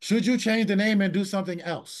 should you change the name and do something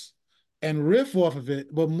else and riff off of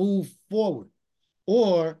it but move forward?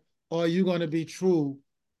 Or are you going to be true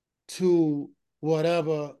to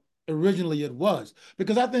whatever originally it was?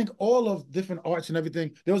 Because I think all of different arts and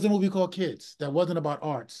everything, there was a movie called Kids that wasn't about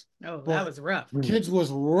arts. Oh, that was rough. Kids was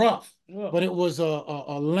rough. Whoa. But it was a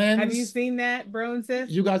lens. Have you seen that, bro and sis?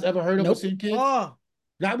 You guys ever heard of or seen Kids? Oh,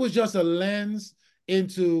 that was just a lens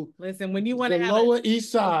into, listen, when you want to have Lower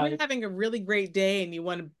East Side, when you're having a really great day and you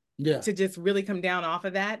want to just really come down off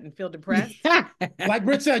of that and feel depressed. Like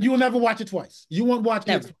Britt said, you will never watch it twice. You won't watch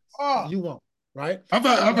it twice. Oh. You won't, right? I've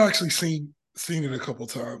actually seen it a couple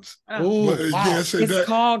times. Oh, wow. It's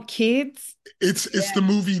called Kids. It's the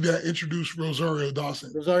movie that introduced Rosario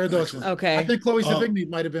Dawson. Okay. I think Chloe Sevigny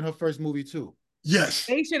might have been her first movie too. Yes.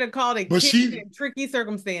 They should have called it Kids in Tricky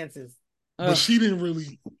Circumstances. But she didn't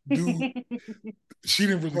really do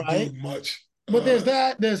do much. But there's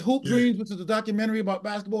that. There's Hoop Dreams, which is a documentary about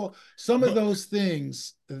basketball. Some of those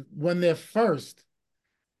things, when they're first,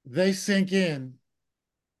 they sink in,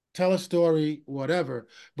 tell a story, whatever.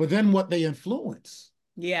 But then what they influence.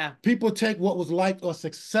 Yeah. People take what was liked or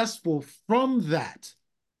successful from that,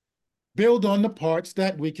 build on the parts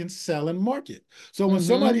that we can sell and market. So when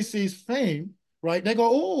somebody sees Fame, right, they go,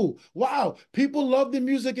 oh, wow, people love the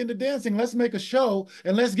music and the dancing. Let's make a show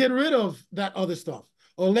and let's get rid of that other stuff.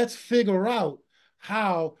 Or let's figure out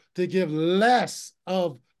how to give less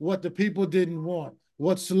of what the people didn't want,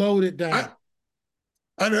 what slowed it down.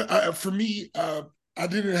 For me, I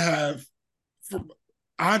didn't have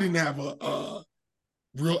a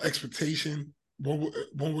real expectation one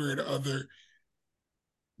way or the other.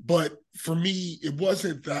 But for me, it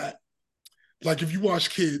wasn't that. Like, if you watch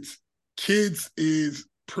Kids is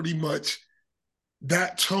pretty much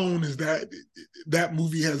that tone. Is that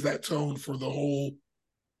movie has that tone for the whole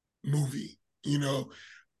movie,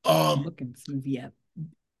 I'm looking this movie up.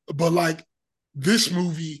 But like, this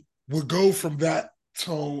movie would go from that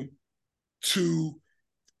tone to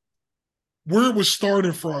where it was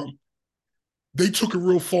starting from. They took it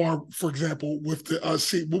real far. For example, with the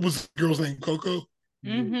what was the girl's name, Coco?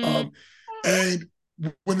 And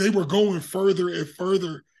when they were going further and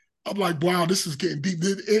further, I'm like, wow, this is getting deep.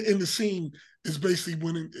 In the scene is basically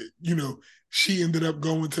when, you know, she ended up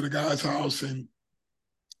going to the guy's house and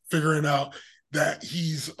figuring out that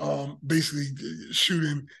he's basically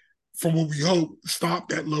shooting, from what we hope, stop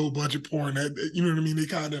that low budget porn. That, you know what I mean? They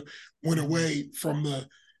kind of went away from the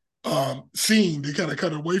scene. They kind of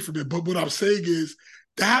cut away from it. But what I'm saying is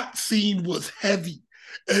that scene was heavy.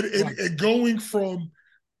 And going from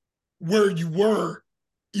where you were,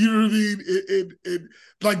 you know what I mean? It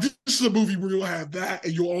like, this is a movie where you'll have that,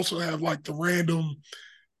 and you'll also have like the random,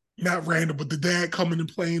 not random, but the dad coming and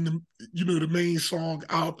playing the, you know, the main song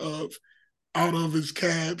out of his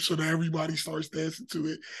cab so that everybody starts dancing to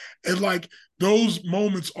it. And like those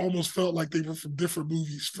moments almost felt like they were from different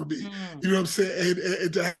movies for me. You know what I'm saying?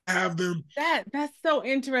 And to have them. That's so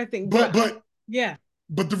interesting. But yeah.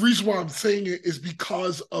 But the reason why I'm saying it is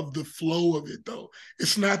because of the flow of it, though.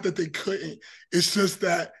 It's not that they couldn't. It's just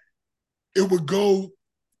that it would go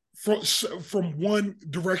from one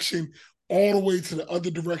direction all the way to the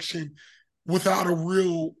other direction without a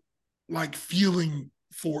real like feeling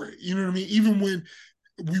for it. You know what I mean? Even when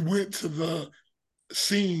we went to the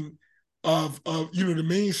scene of you know, the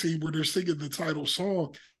main scene where they're singing the title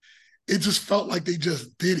song, it just felt like they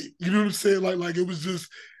just did it. You know what I'm saying? Like it was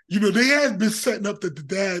just, you know, they had been setting up that the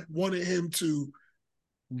dad wanted him to,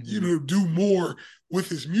 you know, do more with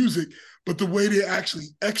his music, but the way they actually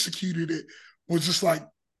executed it was just like,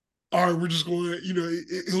 all right, we're just going to, you know,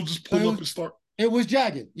 he'll just pull up and start. It was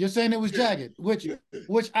jagged. You're saying it was jagged, which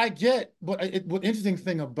I get, but what interesting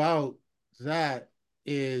thing about that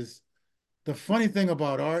is the funny thing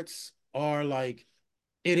about arts are like,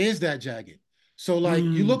 it is that jagged. So like,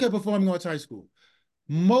 you look at performing arts high school,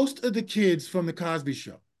 most of the kids from the Cosby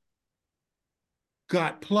Show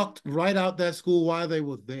got plucked right out that school while they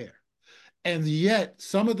were there. And yet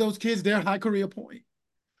some of those kids, their high career point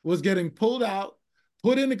was getting pulled out,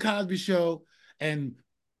 put in the Cosby Show, and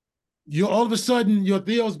you're all of a sudden you're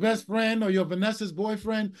Theo's best friend or you're Vanessa's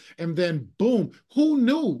boyfriend, and then boom, who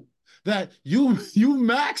knew that you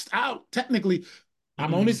maxed out technically,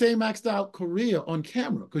 I'm only saying maxed out career on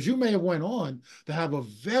camera, because you may have went on to have a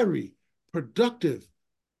very productive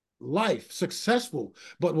life, successful,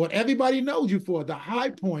 but what everybody knows you for, the high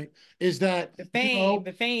point, is that the fame,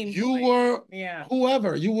 you were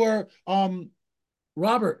whoever you were.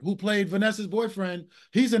 Robert, who played Vanessa's boyfriend,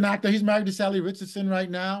 he's an actor. He's married to Sally Richardson right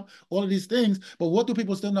now. All of these things, but what do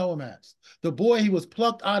people still know him as? The boy he was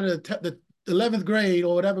plucked out of the 11th grade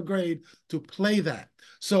or whatever grade to play that.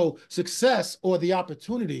 So success or the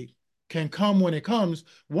opportunity can come when it comes.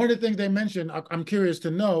 One of the things they mentioned, I'm curious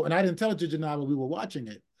to know, and I didn't tell it to Janelle when we were watching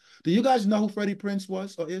it. Do you guys know who Freddie Prinze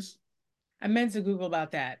was or is? I meant to Google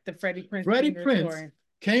about that. The Freddie Prinze story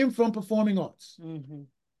came from performing arts.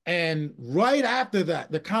 And right after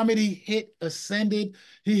that, the comedy hit, ascended.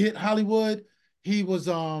 He hit Hollywood. He was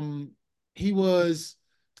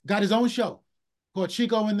got his own show called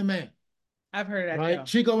Chico and the Man. I've heard of that. Right, show.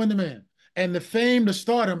 Chico and the Man. And the fame, the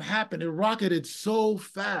stardom happened. It rocketed so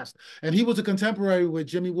fast. And he was a contemporary with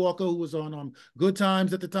Jimmy Walker, who was on Good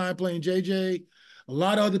Times at the time, playing JJ. A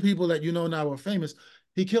lot of other people that you know now are famous.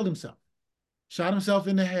 He killed himself, shot himself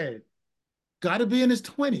in the head. Got to be in his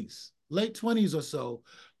 20s, late 20s or so.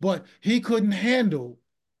 But he couldn't handle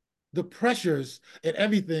the pressures and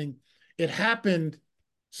everything. It happened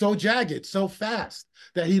so jagged, so fast,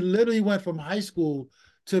 that he literally went from high school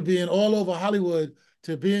to being all over Hollywood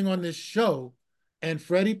to being on this show. And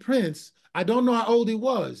Freddie Prinze, I don't know how old he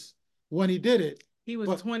was when he did it. He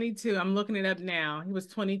was 22. I'm looking it up now. He was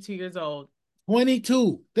 22 years old.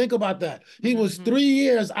 22. Think about that. He was 3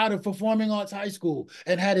 years out of performing arts high school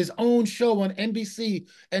and had his own show on NBC,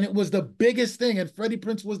 and it was the biggest thing. And Freddie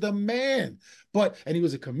Prinze was the man. And he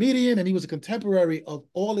was a comedian, and he was a contemporary of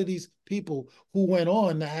all of these people who went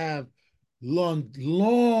on to have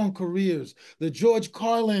long careers. The George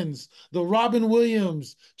Carlins, the Robin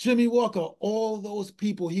Williams, Jimmy Walker, all those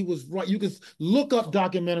people. He was right. You can look up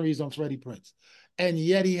documentaries on Freddie Prinze, and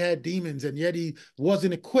yet he had demons, and yet he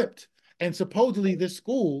wasn't equipped. And supposedly this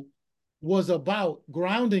school was about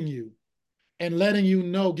grounding you and letting you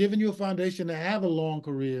know, giving you a foundation to have a long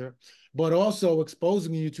career, but also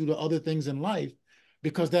exposing you to the other things in life,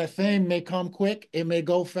 because that fame may come quick, it may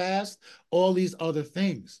go fast, all these other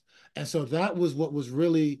things. And so that was what was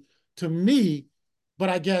really, to me, but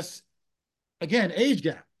I guess, again, age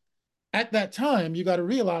gap. At that time, you got to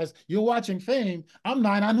realize you're watching Fame. I'm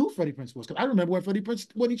 9, I knew Freddie Prinze was, because I remember when Freddie Prinze,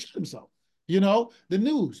 when he shot himself. You know, the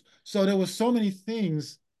news. So there was so many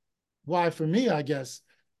things why, for me, I guess,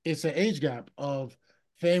 it's an age gap of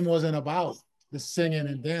Fame wasn't about the singing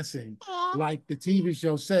and dancing. Like the TV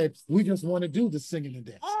show said, we just want to do the singing and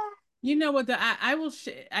dancing. You know what? I will.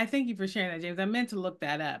 I thank you for sharing that, James. I meant to look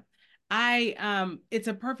that up. It's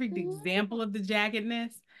a perfect example of the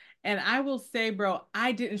jaggedness. And I will say, bro,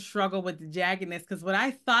 I didn't struggle with the jaggedness because what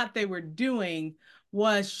I thought they were doing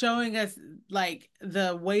was showing us like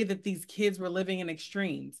the way that these kids were living in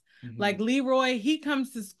extremes. Like Leroy, he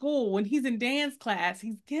comes to school when he's in dance class,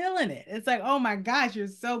 he's killing it. It's like, oh my gosh, you're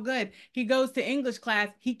so good. He goes to English class,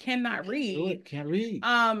 he cannot read. Can't read.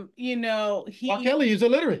 You know, R. Kelly is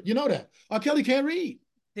illiterate. You know that. R. Kelly can't read.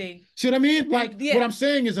 See what I mean? Like what I'm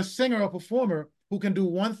saying is a singer or performer who can do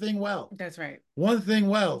one thing well. That's right. One thing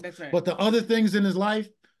well. That's right. But the other things in his life,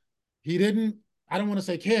 he didn't, I don't want to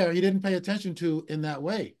say care, he didn't pay attention to in that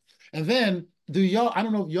way. And then I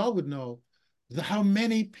don't know if y'all would know how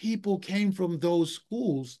many people came from those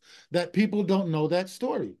schools that people don't know that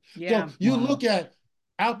story. Yeah. So you look at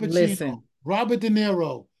Al Pacino, Robert De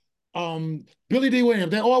Niro, Billy D. Williams,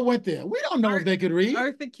 they all went there. We don't know if they could read.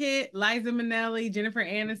 Eartha Kitt, Liza Minnelli, Jennifer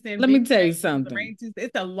Aniston. Let me tell you something.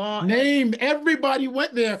 It's a long name. Everybody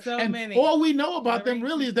went there. So and many. All we know about them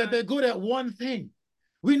really is that they're good at one thing.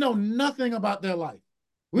 We know nothing about their life.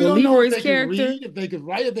 We don't know if they can read, if they could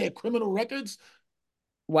write, if they had criminal records.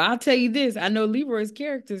 Well, I'll tell you this. I know Leroy's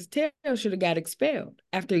character's tail should have got expelled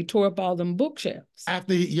after he tore up all them bookshelves.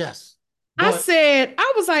 Yes. But,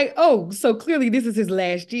 I was like, oh, so clearly this is his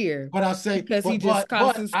last year. But I say, because he just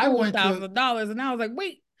cost his school $1,000, and I was like,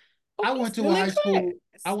 wait. I went to a high school.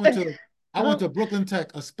 I went to Brooklyn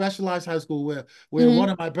Tech, a specialized high school where one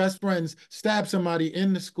of my best friends stabbed somebody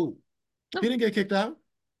in the school. He didn't get kicked out.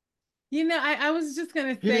 You know, I was just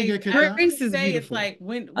gonna say, Grace is beautiful. It's like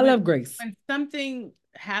when I love Grace. When something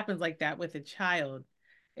happens like that with a child,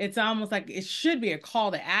 it's almost like it should be a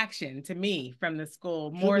call to action to me from the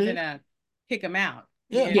school more than a kick them out.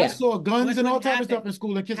 Yeah, I saw guns and all types of stuff in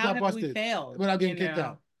school and kids got busted without getting kicked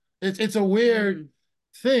out. It's a weird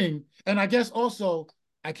thing. And I guess also,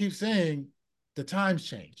 I keep saying the times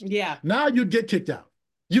changed. Yeah. Now you'd get kicked out.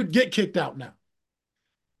 You'd get kicked out now.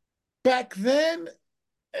 Back then,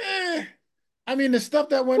 I mean, the stuff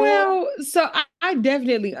that went on. Well, so I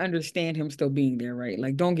definitely understand him still being there, right?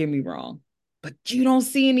 Like, don't get me wrong. But you don't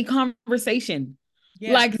see any conversation.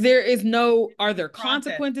 Yeah. Like, are there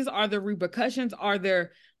consequences? Are there repercussions? Are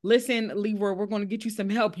there, listen, Leroy, we're going to get you some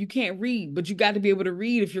help. You can't read, but you got to be able to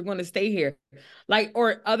read if you're going to stay here. Like,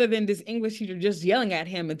 or other than this English teacher just yelling at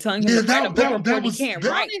him and telling him to write a book report he can't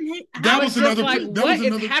write. That was another, what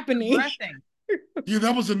is happening? Yeah,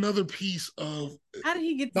 that was another piece of how did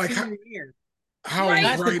he get the senior year?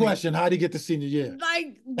 That's the question. How did he get the senior year?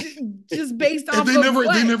 Like, just based off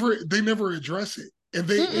they never address it. And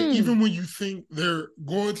they even when you think they're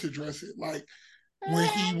going to address it, like when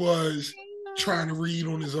he was trying to read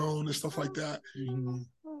on his own and stuff like that,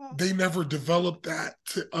 they never developed that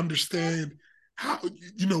to understand how,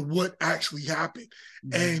 what actually happened.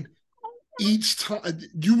 And each time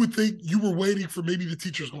you would think you were waiting for maybe the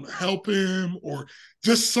teacher's going to help him or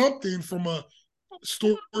just something from a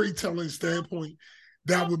storytelling standpoint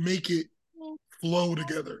that would make it flow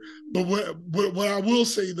together. But what I will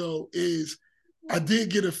say though is I did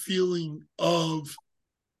get a feeling of,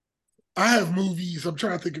 I have movies, I'm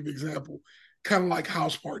trying to think of an example, kind of like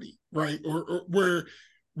House Party, right? Or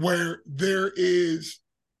where there is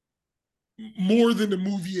more than the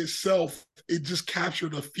movie itself, it just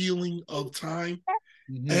captured a feeling of time.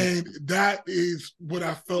 And that is what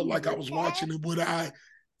I felt like I was watching, and what I,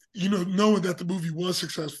 knowing that the movie was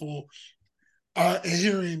successful, and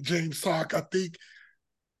hearing James talk, I think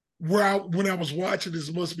when I was watching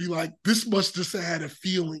this, must be like, this must just have had a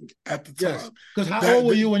feeling at the time. Yes. Because how old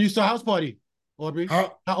were you when you saw House Party, Aubrey?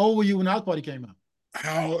 How old were you when House Party came out?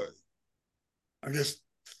 I guess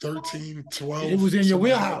 13, 12. It was in your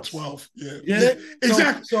wheelhouse. 12, yeah.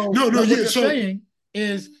 Exactly. So what you're saying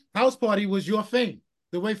is House Party was your fame,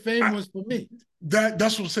 the way fame was for me.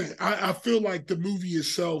 That's what I'm saying. I feel like the movie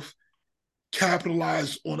itself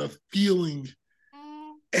capitalized on a feeling.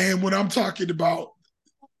 And when I'm talking about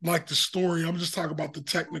like the story, I'm just talking about the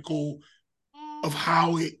technical of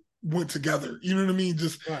how it went together. You know what I mean?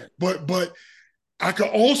 Just but I could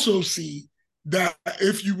also see that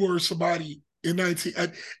if you were somebody in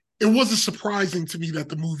it wasn't surprising to me that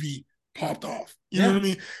the movie popped off. You know what I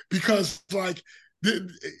mean? Because like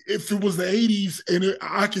if it was the 80s and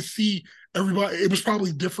I could see everybody, it was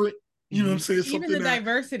probably different. You know what I'm saying? Even the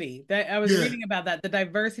diversity that I was reading about, that the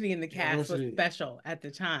diversity in the cast was special at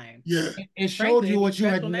the time. Yeah. It showed you what you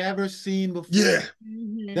had never seen before. Yeah.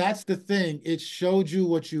 That's the thing. It showed you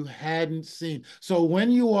what you hadn't seen. So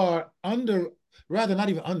when you are when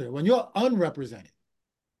you're unrepresented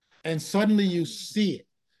and suddenly you see it,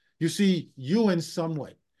 you see you in some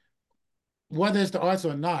way. whether it's the arts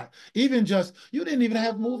or not, even just, you didn't even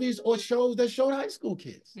have movies or shows that showed high school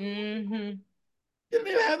kids. Mm-hmm. You didn't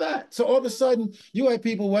even have that. So all of a sudden, you had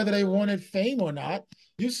people, whether they wanted fame or not,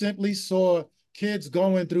 you simply saw kids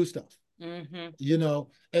going through stuff. Mm-hmm. You know,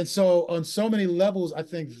 and so on so many levels, I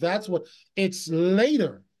think that's what, it's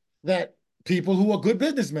later that people who are good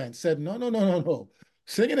businessmen said, no.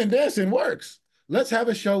 Singing and dancing works. Let's have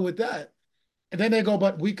a show with that. And then they go,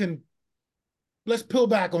 but let's pull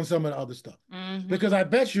back on some of the other stuff. Mm-hmm. Because I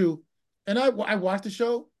bet you, and I watched the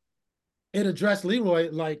show, it addressed Leroy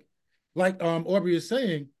like Aubrey is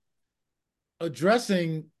saying,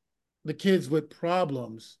 addressing the kids with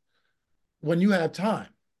problems when you have time.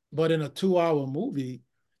 But in a 2-hour movie,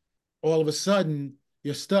 all of a sudden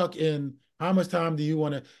you're stuck in, how much time do you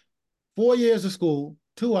want to, 4 years of school,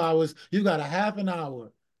 2 hours, you got a half an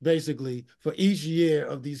hour basically for each year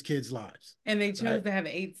of these kids' lives. And they chose to have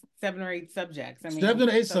 7 or 8 subjects. I mean, 7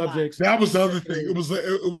 or 8 subjects. That was the other thing. It was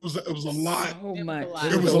a lot. So much.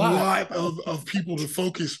 It was a lot of people to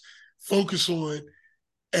focus on,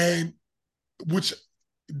 and which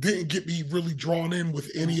didn't get me really drawn in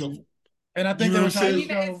with any of them. And I think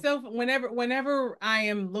so whenever I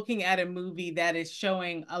am looking at a movie that is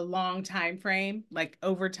showing a long time frame, like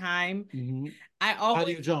over time, how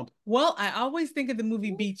do you jump? Well, I always think of the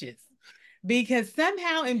movie Beaches, because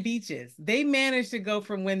somehow in Beaches, they managed to go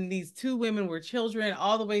from when these 2 women were children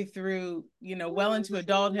all the way through, well into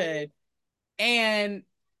adulthood, and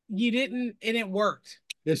it worked.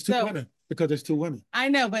 There's 2 women, because there's 2 women. I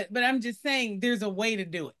know, but I'm just saying there's a way to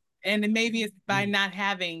do it. And maybe it's by not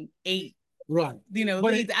having 8. Right.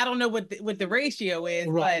 I don't know what the ratio is,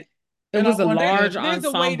 right. But it was a large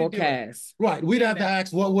ensemble cast. Right. We'd have to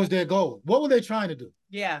ask, what was their goal? What were they trying to do?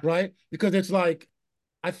 Yeah. Right? Because it's like,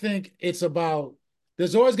 I think it's about,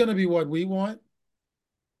 there's always going to be what we want.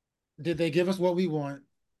 Did they give us what we want?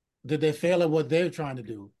 Did they fail at what they're trying to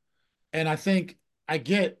do? And I think I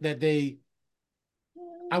get that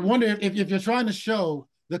I wonder if you're trying to show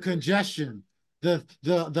the congestion, the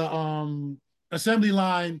assembly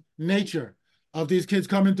line nature of these kids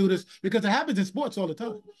coming through this, because it happens in sports all the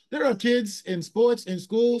time. There are kids in sports, in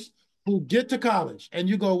schools, who get to college and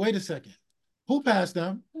you go, wait a second, who passed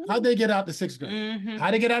them? How'd they get out to 6th grade? Mm-hmm.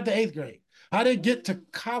 How'd they get out to 8th grade? How'd they get to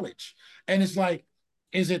college? And it's like,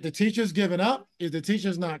 is it the teachers giving up? Is the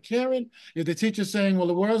teachers not caring? Is the teacher saying, well,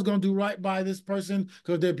 the world's going to do right by this person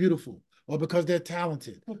because they're beautiful or because they're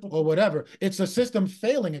talented or whatever? It's a system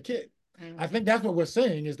failing a kid. Mm-hmm. I think that's what we're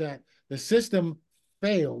saying, is that the system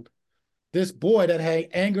failed this boy that had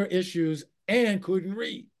anger issues and couldn't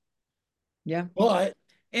read. Yeah. But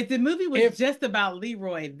if the movie was just about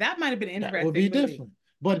Leroy, that might have been interesting. That would be different.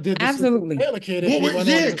 But did the absolutely fail a kid if he went on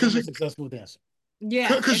to become a successful dancer?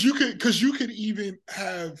 Yeah. Because you could even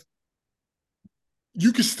have,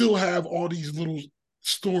 you could still have all these little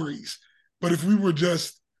stories, but if we were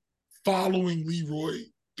just following Leroy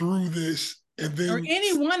through this, and then, or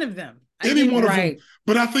any one of them. Any one of them.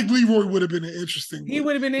 But I think Leroy would have been an interesting one. He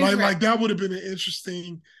would have been interesting. Like that would have been an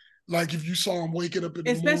interesting, like if you saw him waking up in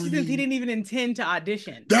the morning. Especially since he didn't even intend to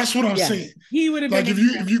audition. That's what I'm saying. He would have been like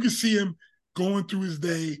if you could see him going through his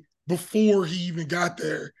day before he even got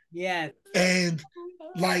there. Yes. And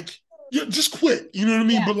like, just quit. You know what I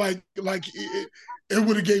mean? Yeah. But like it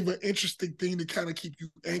would have gave an interesting thing to kind of keep you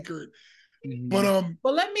anchored. But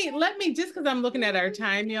well, let me just because I'm looking at our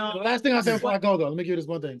time, y'all. The last thing I said before I go though, let me give you this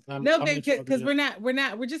one thing. Because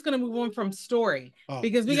we're just gonna move on from story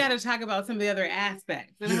because we got to talk about some of the other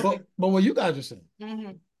aspects. But what you guys are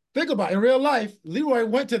saying, think about it. In real life, Leroy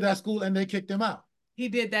went to that school and they kicked him out. He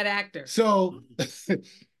did that actor. So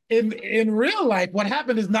in real life, what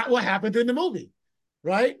happened is not what happened in the movie,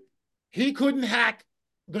 right? He couldn't hack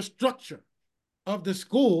the structure of the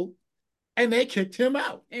school. And they kicked him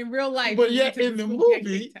out. In real life. But yet in the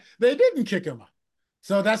movie, they didn't kick him out.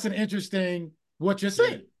 So that's an interesting, what you're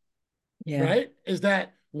saying. Yeah. Right? Is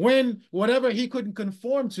that when whatever he couldn't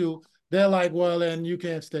conform to, they're like, well, then you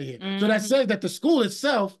can't stay here. Mm-hmm. So that says that the school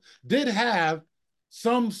itself did have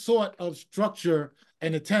some sort of structure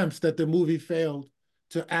and attempts that the movie failed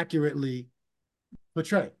to accurately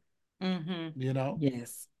portray. Mm-hmm. You know?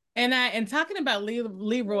 Yes. And talking about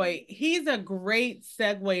Leroy, he's a great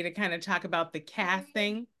segue to kind of talk about the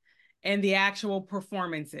casting and the actual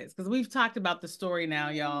performances, because we've talked about the story now,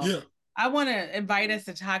 y'all. Yeah. I want to invite us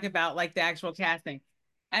to talk about like the actual casting,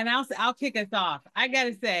 and I'll kick us off. I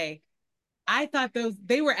gotta say, I thought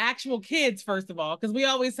they were actual kids, first of all, because we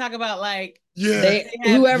always talk about like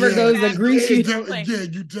whoever goes to Greece. You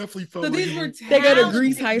definitely felt. So these were they go to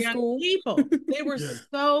Greece high school people. They were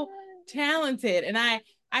so talented, and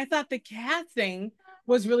I thought the casting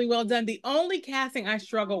was really well done. The only casting I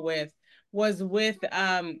struggle with was with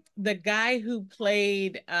the guy who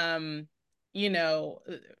played you know,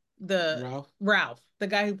 the Ralph, the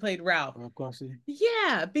guy who played Ralph.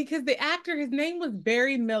 Yeah, because the actor, his name was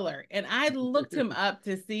Barry Miller, and I looked him up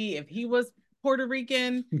to see if he was Puerto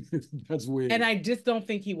Rican. That's weird. And I just don't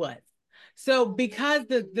think he was. So because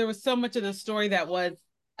there was so much of the story that was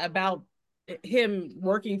about him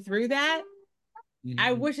working through that,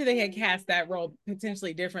 I wish that they had cast that role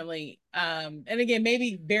potentially differently. And again,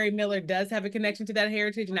 maybe Barry Miller does have a connection to that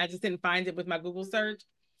heritage, and I just didn't find it with my Google search.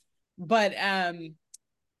 But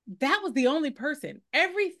that was the only person.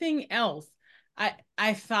 Everything else,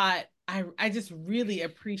 I thought I just really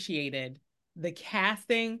appreciated the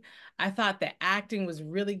casting. I thought the acting was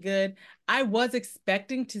really good. I was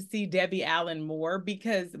expecting to see Debbie Allen more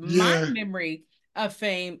because my memory of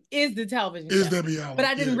Fame is the television show. Debbie Allen. But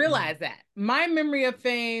I didn't realize that. My memory of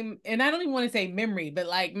Fame, and I don't even want to say memory, but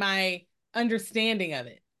like my understanding of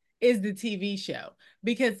it is the TV show.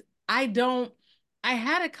 Because I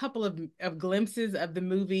had a couple of glimpses of the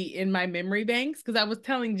movie in my memory banks because I was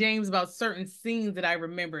telling Jaymes about certain scenes that I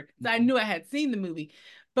remembered. So I knew I had seen the movie.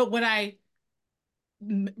 But what I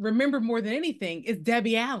remember more than anything is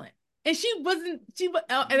Debbie Allen. And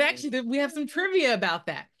and actually we have some trivia about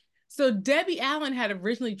that. So Debbie Allen had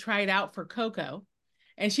originally tried out for Coco,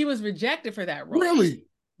 and she was rejected for that role. Really?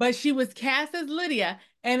 But she was cast as Lydia,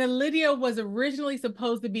 and Lydia was originally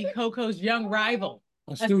supposed to be Coco's young rival,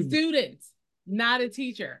 a student, not a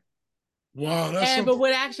teacher. Wow. But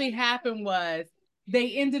what actually happened was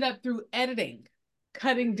they ended up through editing,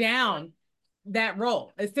 cutting down that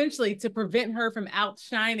role, essentially to prevent her from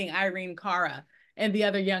outshining Irene Cara and the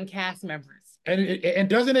other young cast members. And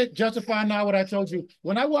doesn't it justify now what I told you?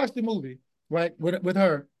 When I watched the movie, right, with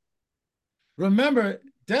her, remember,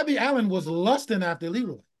 Debbie Allen was lusting after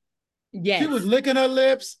Leroy. Yes. She was licking her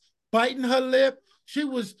lips, biting her lip.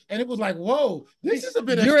 And it was like, whoa, this is a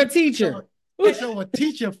bit. You're a teacher. So a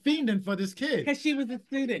teacher fiending for this kid. Because she was a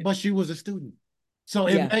student. But she was a student. So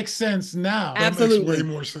it makes sense now. Absolutely. That makes way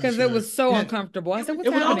more sense. Because it was so uncomfortable. I said, what's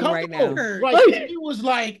happening right now? Right. She was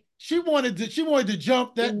like, she wanted to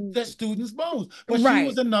jump that student's bones. But she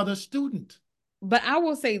was another student. But I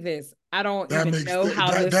will say this. I don't even know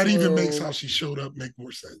how that even makes how she showed up make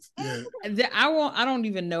more sense. Yeah. I don't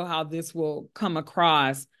even know how this will come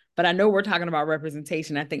across. But I know we're talking about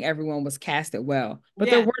representation. I think everyone was casted well.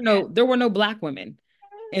 But there were no Black women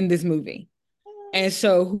in this movie. And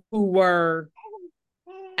so who were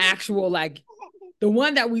actual, like, the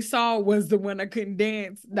one that we saw was the one that couldn't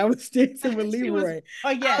dance, that was dancing with Leroy.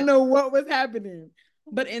 I don't know what was happening.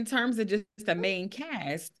 But in terms of just the main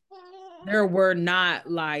cast, there were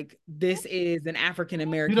not like, this is an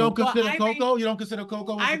African-American. You don't consider Coco? You don't consider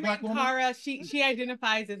Coco as a Black woman? Cara, she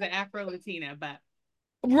identifies as an Afro-Latina, but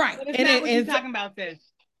right. But it's not what you're talking about this.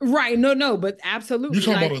 Right. No, but absolutely.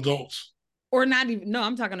 You're talking about adults. Or not even, no,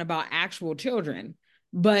 I'm talking about actual children.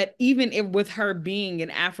 But even if with her being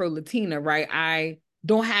an Afro-Latina, right, I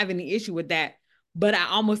don't have any issue with that. But I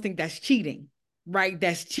almost think that's cheating, right?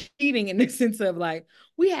 That's cheating in the sense of like,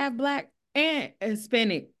 we have Black and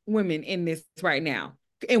Hispanic women in this right now,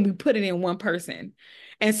 and we put it in one person.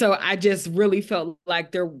 And so I just really felt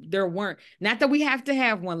like there weren't, not that we have to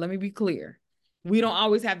have one, let me be clear. We don't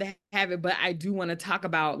always have to have it, but I do want to talk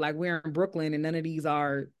about, like, we're in Brooklyn and none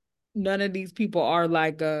of these people are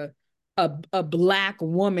like a Black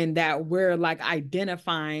woman that we're like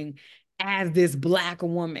identifying as this Black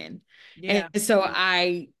woman. Yeah. And so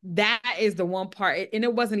that is the one part, and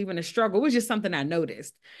it wasn't even a struggle. It was just something I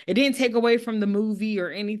noticed. It didn't take away from the movie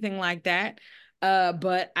or anything like that.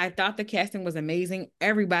 But I thought the casting was amazing.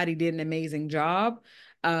 Everybody did an amazing job.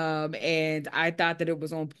 And I thought that it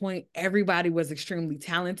was on point. Everybody was extremely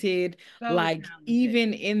talented.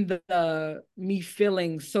 Even in the me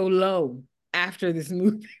feeling so low after this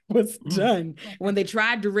movie was done, when they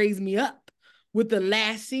tried to raise me up with the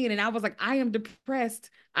last scene, and I was like, I am depressed.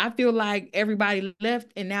 I feel like everybody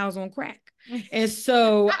left and now it's on crack. And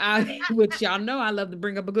so which y'all know, I love to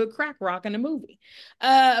bring up a good crack rock in a movie.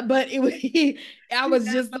 But I was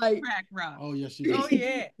just like, crack rock. Oh yes, she is. Oh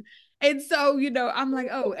yeah. And so, I'm like,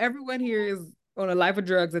 oh, everyone here is on a life of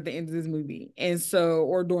drugs at the end of this movie. And so,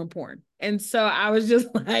 or doing porn. And so I was just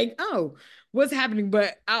like, oh, what's happening?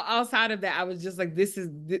 But outside of that, I was just like,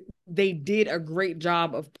 they did a great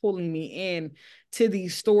job of pulling me in to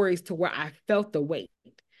these stories to where I felt the weight.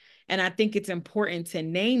 And I think it's important to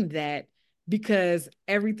name that, because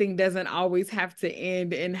everything doesn't always have to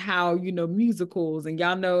end in how, musicals, and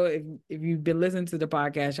y'all know, if you've been listening to the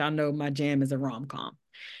podcast, y'all know my jam is a rom-com.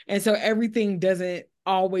 And so everything doesn't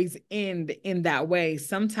always end in that way.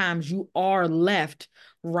 Sometimes you are left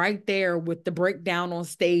right there with the breakdown on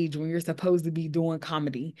stage when you're supposed to be doing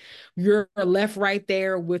comedy. You're left right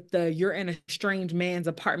there with you're in a strange man's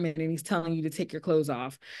apartment and he's telling you to take your clothes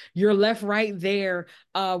off. You're left right there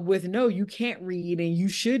with no, you can't read and you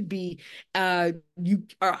should be, you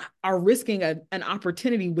are risking an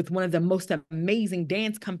opportunity with one of the most amazing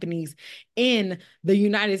dance companies in the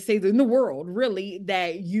United States, in the world, really,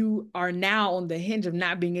 that you are now on the hinge of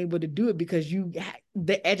not being able to do it because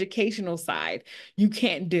the educational side, you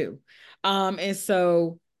can't do. And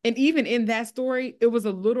so, and even in that story, it was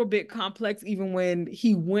a little bit complex. Even when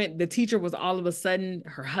he went, the teacher was all of a sudden,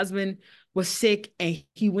 her husband was sick and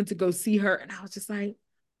he went to go see her. And I was just like,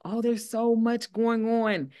 oh, there's so much going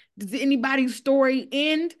on. Does anybody's story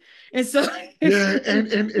end? And so yeah,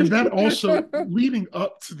 and that also leading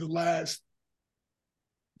up to the last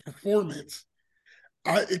performance,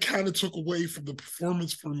 it kind of took away from the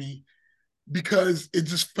performance for me because it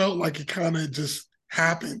just felt like it kind of just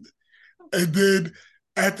happened. And then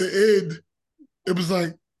at the end, it was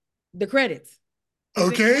like the credits.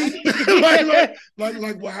 Okay.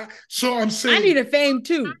 like wow. So I'm saying I need a fame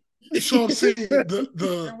too. So I'm saying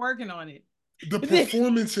they're working on it. The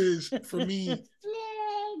performances for me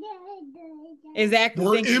exactly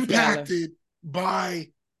were impacted by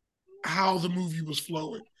how the movie was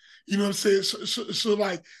flowing. You know what I'm saying? So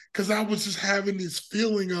like, because I was just having this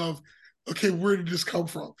feeling of, okay, where did this come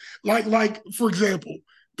from? Like for example,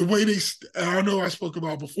 the way I know I spoke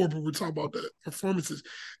about before, but we're talking about the performances.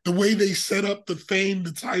 The way they set up the Fame,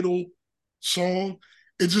 the title song,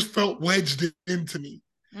 it just felt wedged into me.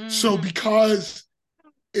 Mm-hmm. So because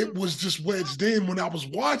it was just wedged in, when I was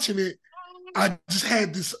watching it, I just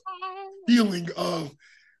had this feeling of,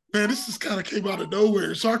 man, this just kind of came out of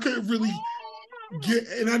nowhere. So I couldn't really get,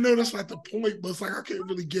 and I know that's not the point, but it's like I couldn't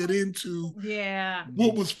really get into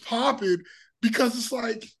what was popping because it's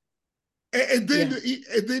like, and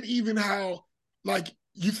then even how, like,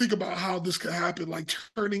 you think about how this could happen, like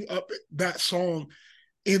turning up that song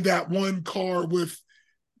in that one car with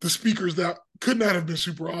the speakers that could not have been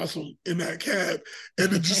super awesome in that cab,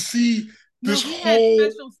 and to just see this whole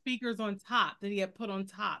had special speakers on top that he had put on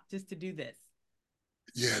top just to do this.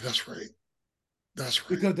 Yeah, that's right. That's right.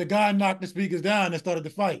 Because the guy knocked the speakers down and started the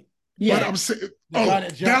fight. Yeah, but I'm saying,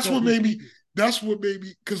 that's what made me. That's what made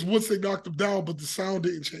me, because once they knocked them down, but the sound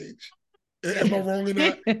didn't change. Am I wrong in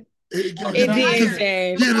that? It did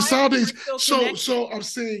change. Yeah, the sound didn't. So I'm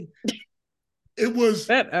saying it was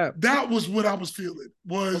that was what I was feeling.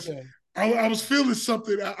 I was feeling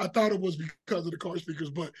something. I thought it was because of the car speakers,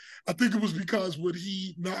 but I think it was because when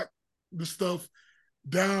he knocked the stuff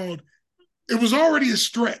down, it was already a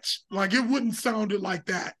stretch. Like, it wouldn't sounded like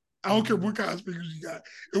that. I don't care what kind of speakers you got.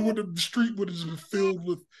 It would have, the street would have just been filled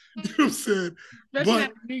with, you know what I'm saying?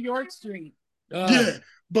 Especially New York Street. Yeah,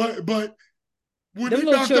 but when they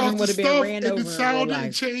knocked off the stuff and the sound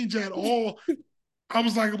didn't change at all, I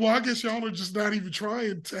was like, well, I guess y'all are just not even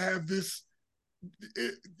trying to have this.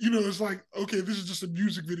 It's like, okay, this is just a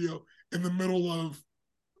music video in the middle of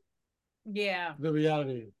the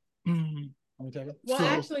reality. Mm-hmm.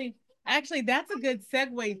 Well, actually, that's a good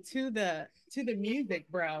segue to the music,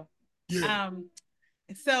 bro. Yeah.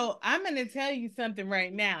 So I'm gonna tell you something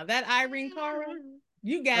right now. That Irene Cara,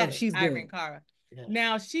 you got it. She's Irene good. Cara. Yeah.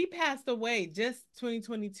 Now she passed away just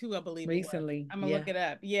 2022, I believe. Recently. I'm gonna look it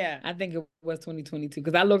up. Yeah. I think it was 2022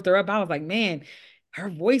 because I looked her up. I was like, man, her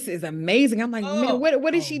voice is amazing. I'm like, man,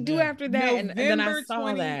 what did she do after that? And then I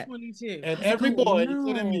saw that. And every boy,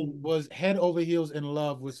 including me, was head over heels in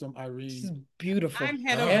love with some Irene. She's beautiful. I'm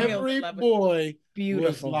head over heels. Every boy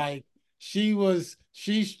was like,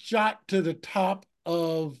 she shot to the top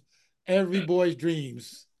of every boy's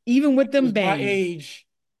dreams. Even with them bangs. My age.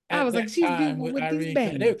 I was like, she's beautiful with these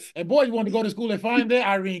bangs. And boys want to go to school and find their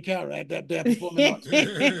Irene Cara at that performing arts.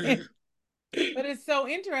 But it's so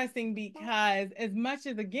interesting because as much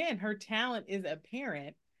as, again, her talent is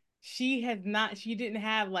apparent, she didn't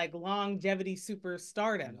have like longevity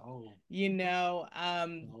superstardom. No.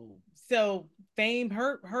 So fame,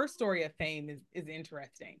 her story of fame is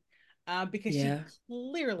interesting. Because she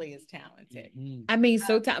clearly is talented. I mean,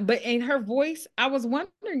 but in her voice, I was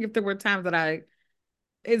wondering if there were times that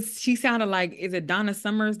she sounded like, is it Donna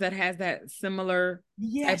Summers that has that similar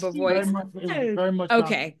type of voice? Very much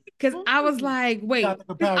okay. Because I was like, wait,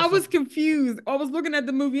 I was confused. I was looking at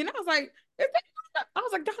the movie and I was like,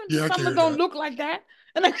 Donna Summers don't look like that.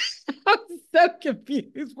 And I was so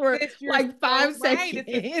confused for like 5 seconds.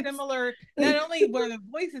 It's similar. Not only were the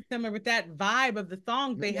voices similar, but that vibe of the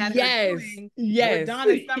song they had. Yes.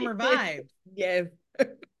 Donna Summer vibe. Yes.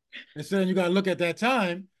 And so then you got to look at that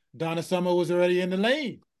time. Donna Summer was already in the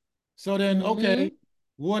lane. So then, okay,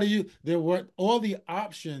 There were all the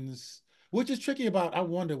options, which is tricky about, I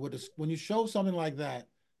wonder, when you show something like that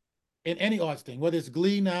in any arts thing, whether it's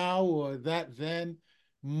Glee now or that then,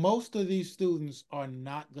 most of these students are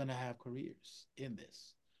not going to have careers in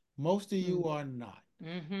this. Most of you are not.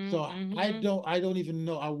 So I don't even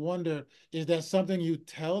know. I wonder, is that something you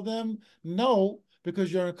tell them? No,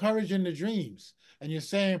 because you're encouraging the dreams and you're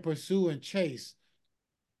saying pursue and chase.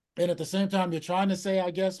 And at the same time, you're trying to say,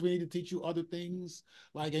 I guess we need to teach you other things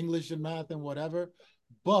like English and math and whatever.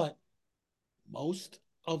 But most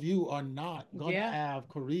of you are not going to have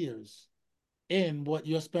careers in what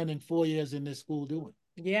you're spending 4 years in this school doing.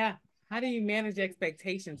 Yeah. How do you manage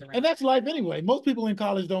expectations around? And that's life anyway. Most people in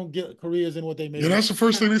college don't get careers in what they make. Yeah, that's the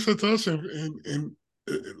first thing they said to us. And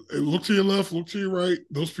look to your left, look to your right.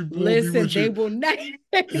 Those people listen, will be they will not.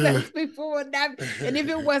 Those people will not. And if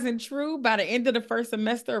it wasn't true, by the end of the first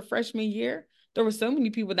semester of freshman year, there were so many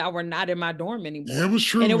people that were not in my dorm anymore. Yeah, it was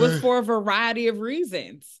true. And it was for a variety of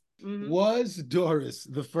reasons. Was Doris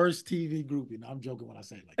the first TV groupie? No, I'm joking when I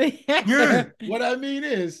say it like that. Yeah. What I mean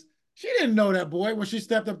is, she didn't know that boy when she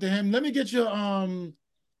stepped up to him. Let me get you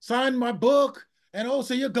sign my book. And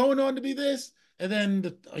so you're going on to be this. And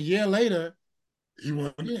then a year later, he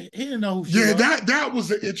didn't know who she was. That was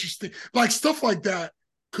an interesting, like stuff like that.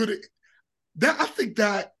 I think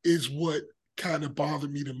that is what kind of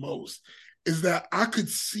bothered me the most, is that I could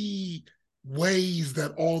see ways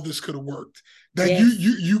that all this could have worked. That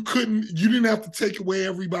you didn't have to take away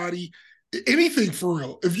everybody, anything for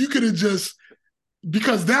real. If you could have just,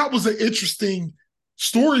 because that was an interesting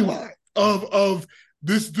storyline of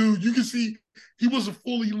this dude. You can see he wasn't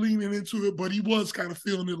fully leaning into it, but he was kind of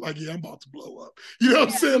feeling it like, yeah, I'm about to blow up. You know what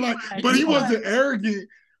I'm saying? Like, but he wasn't arrogant.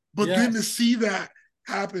 But then to see that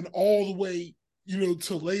happen all the way,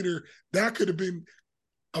 till later, that could have been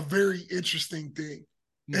a very interesting thing.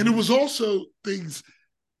 And it was also things,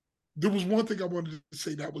 there was one thing I wanted to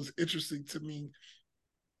say that was interesting to me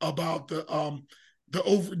about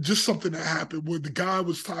just something that happened where the guy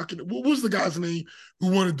was talking. What was the guy's name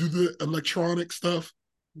who wanted to do the electronic stuff?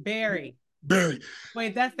 Barry.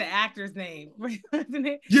 Wait, that's the actor's name, wasn't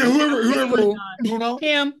it? Yeah, whoever. Bruno.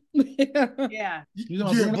 Him. Yeah.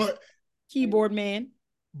 But keyboard man.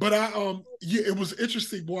 But it was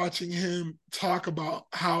interesting watching him talk about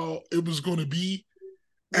how it was going to be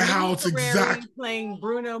and how it's exact. Playing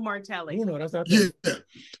Bruno Martelli. Bruno, that's not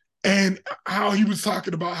and how he was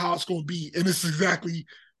talking about how it's going to be, and it's exactly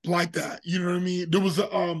like that. You know what I mean? There was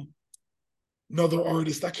another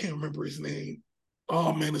artist, I can't remember his name.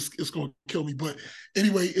 Oh man, it's going to kill me. But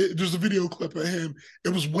anyway, there's a video clip of him. It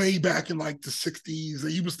was way back in like the 60s,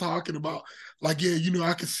 and he was talking about like,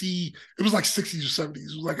 I could see, it was like 60s or 70s.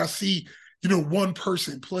 It was like, I see, one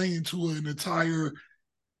person playing to an entire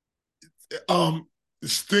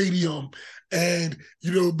stadium, and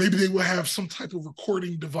maybe they would have some type of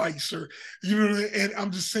recording device, or and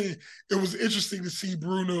I'm just saying it was interesting to see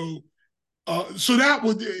Bruno. So that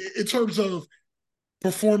would, in terms of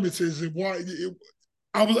performances and why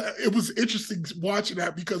it was interesting watching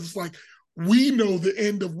that, because it's like we know the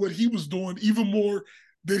end of what he was doing even more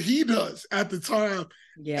than he does at the time.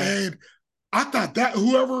 Yeah. And I thought that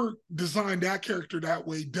whoever designed that character that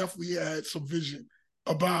way definitely had some vision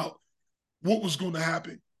about what was going to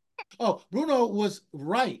happen. Oh, Bruno was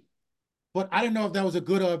right, but I didn't know if that was a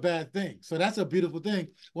good or a bad thing. So that's a beautiful thing.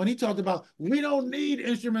 When he talked about, we don't need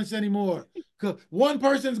instruments anymore, because one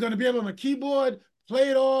person's going to be able on a keyboard, play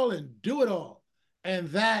it all, and do it all. And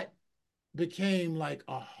that became like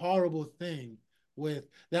a horrible thing.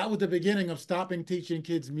 That was the beginning of stopping teaching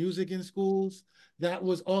kids music in schools. That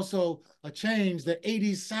was also a change, the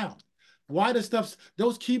 80s sound. Why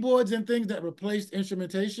those keyboards and things that replaced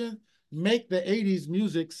instrumentation make the 80s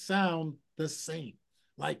music sound the same.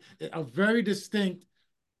 Like a very distinct,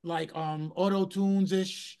 like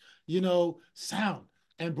auto-tunes-ish, sound.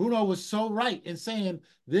 And Bruno was so right in saying,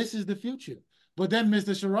 this is the future. But then Mr.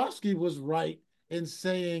 Swarovski was right in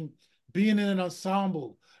saying, being in an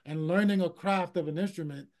ensemble and learning a craft of an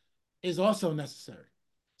instrument is also necessary.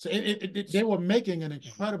 So they were making an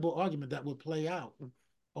incredible argument that would play out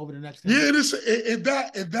over the next 10 years. And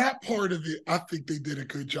that part of it, I think they did a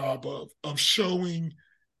good job of showing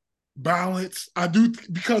balance. I do,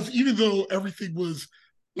 because even though everything was,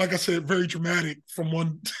 like I said, very dramatic from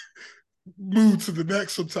one mood to the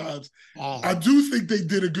next sometimes, I do think they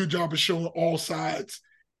did a good job of showing all sides.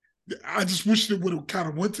 I just wish they would have kind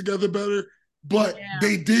of went together better, but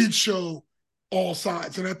they did show all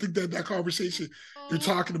sides. And I think that conversation you're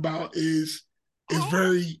talking about is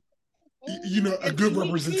very, a good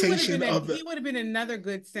representation of it. He would have been another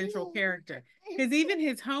good central character. Because even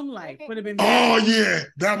his home life would have been. Oh yeah,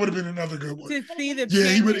 that would have been another good one. To see the yeah,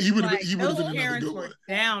 he would like, he would have been another good one.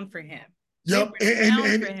 Down for him. Yep,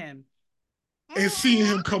 and for him. And seeing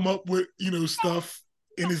him come up with stuff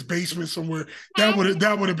in his basement somewhere, that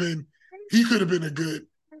would have been, he could have been a good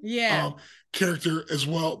character as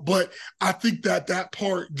well. But I think that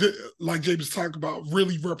part, like Jaymes talked about,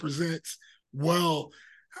 really represents well,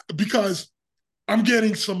 because I'm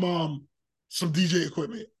getting some DJ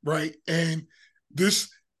equipment, right? And this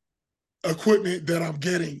equipment that I'm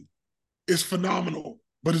getting is phenomenal,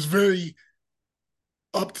 but it's very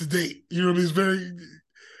up to date. You know what I mean? It's very,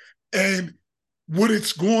 and what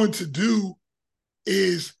it's going to do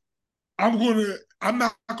is I'm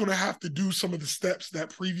not gonna have to do some of the steps that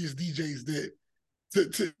previous DJs did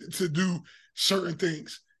to do certain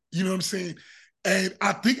things. You know what I'm saying? And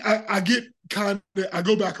I think I get I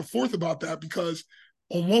go back and forth about that, because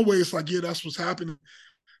on one way it's like, yeah, that's what's happening.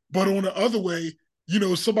 But on the other way,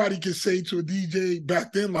 somebody can say to a DJ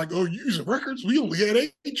back then, like, oh, you using records? We only had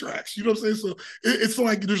 8 tracks. You know what I'm saying? So it's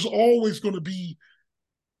like there's always going to be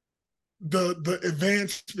the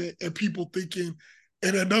advancement and people thinking,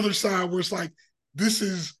 and another side where it's like, this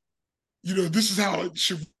is how it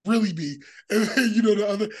should really be. And the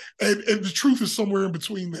other, and the truth is somewhere in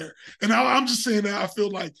between there. And I'm just saying that I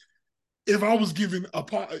feel like if I was given a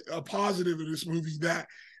positive in this movie, that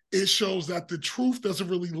it shows that the truth doesn't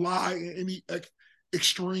really lie in any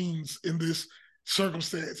extremes in this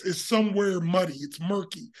circumstance. It's somewhere muddy, it's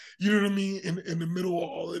murky, you know what I mean, in the middle of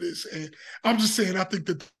all of this. And I'm just saying, I think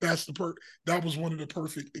that that was one of the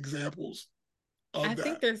perfect examples of that. I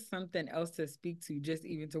think there's something else to speak to, just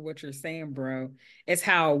even to what you're saying, bro. It's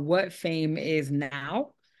how what fame is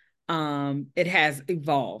now, it has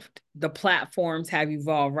evolved. The platforms have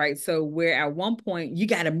evolved, right? So where at one point you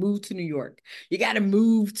got to move to New York, you got to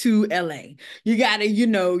move to LA, you got to,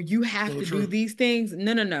 you have to do these things.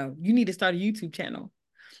 No. You need to start a YouTube channel.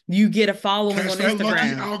 You get a following on Instagram.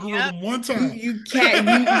 Lucky algorithm one time. You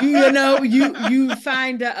can't. You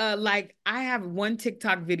find like, I have one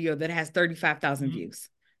TikTok video that has 35,000 views,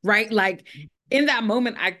 right? Like, in that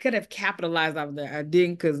moment, I could have capitalized off that. I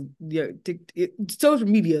didn't, because social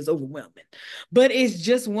media is overwhelming. But it's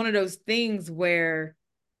just one of those things where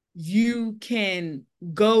you can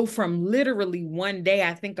go from literally one day.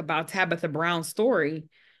 I think about Tabitha Brown's story,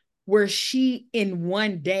 where she, in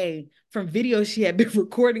one day, from videos she had been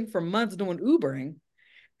recording for months doing Ubering,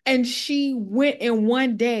 and she went in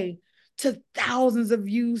one day to thousands of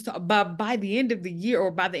views by the end of the year,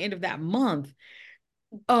 or by the end of that month.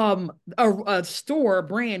 A store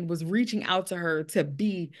brand was reaching out to her to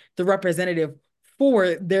be the representative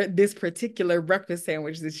for this particular breakfast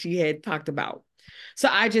sandwich that she had talked about. So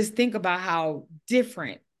I just think about how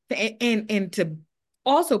different, and to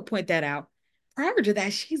also point that out, prior to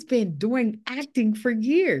that, she's been doing acting for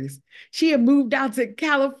years. She had moved out to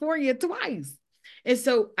California twice. And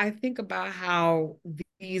so I think about how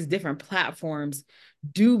these different platforms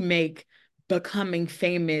do make becoming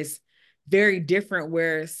famous very different,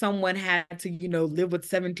 where someone had to, live with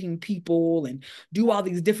 17 people and do all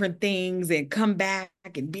these different things and come back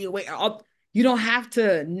and be away. You don't have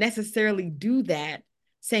to necessarily do that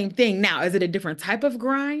same thing. Now, is it a different type of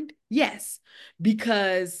grind? Yes,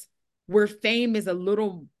 because where fame is a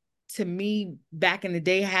little, to me, back in the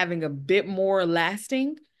day, having a bit more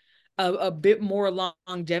lasting, a bit more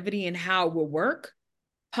longevity in how it will work.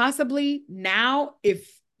 Possibly now,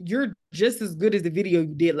 if you're just as good as the video you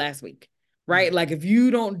did last week, right? Like, if you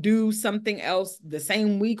don't do something else the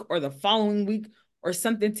same week or the following week or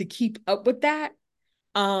something to keep up with that,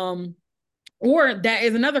 or that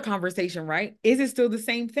is another conversation, right? Is it still the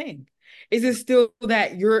same thing? Is it still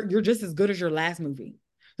that you're just as good as your last movie?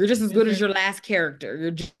 You're just as good as your last character.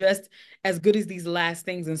 You're just as good as these last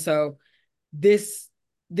things. And so this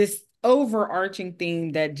overarching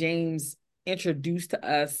theme that Jaymes introduced to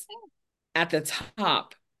us at the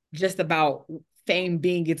top, just about fame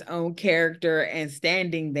being its own character and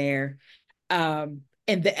standing there, and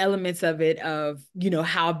the elements of it, of,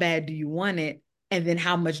 how bad do you want it? And then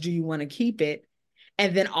how much do you want to keep it?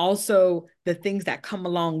 And then also the things that come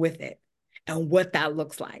along with it and what that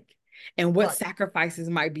looks like, and what sacrifices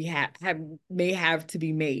may have to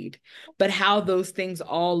be made. But how those things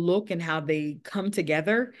all look and how they come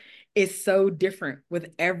together is so different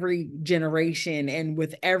with every generation and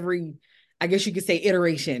with every, I guess you could say,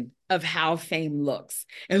 iteration of how fame looks.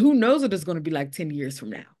 And who knows what it's going to be like 10 years from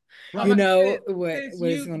now. What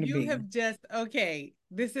it's going to be. You have just,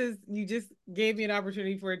 you just gave me an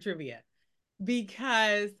opportunity for a trivia,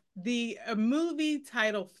 because the movie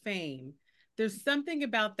title Fame, there's something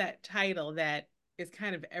about that title that is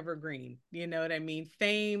kind of evergreen. You know what I mean?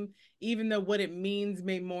 Fame, even though what it means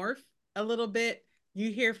may morph a little bit,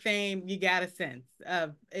 you hear fame, you got a sense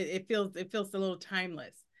of it feels a little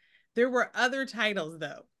timeless. There were other titles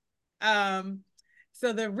though.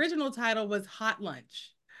 So the original title was Hot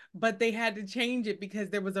Lunch, but they had to change it because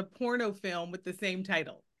there was a porno film with the same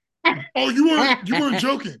title. Oh, you weren't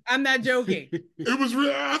joking. I'm not joking. It was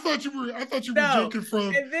real. I thought you were joking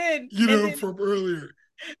from from earlier.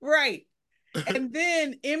 Right. And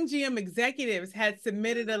then MGM executives had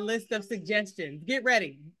submitted a list of suggestions. Get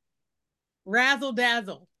ready. Razzle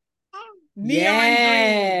dazzle.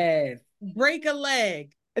 Neon green. Break a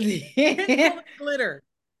leg. Glitter.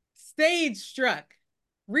 Stage struck.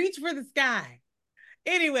 Reach for the sky.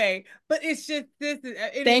 Anyway, but it's just this.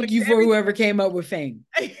 Anyway, thank you for whoever came up with fame.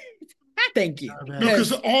 Thank you.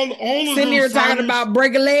 Because all of sitting here talking about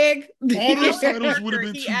break a leg. All those titles would have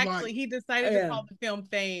been too light. He decided to call the film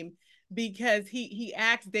Fame because he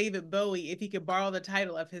asked David Bowie if he could borrow the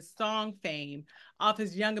title of his song Fame off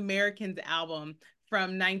his Young Americans album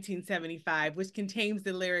from 1975, which contains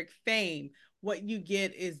the lyric Fame. What you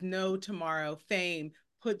get is no tomorrow. Fame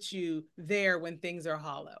puts you there when things are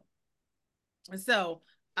hollow. So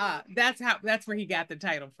that's where he got the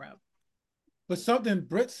title from. But something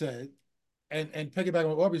Britt said, and piggyback on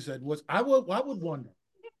what Aubrey said, was I would wonder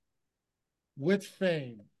with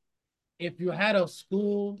Fame, if you had a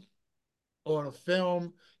school or a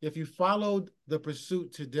film, if you followed the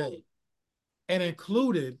pursuit today and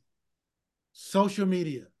included social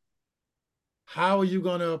media, how are you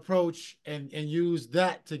going to approach and use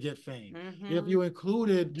that to get fame? Mm-hmm. If you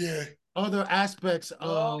included other aspects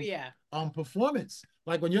of performance,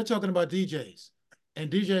 like when you're talking about DJs and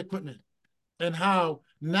DJ equipment, and how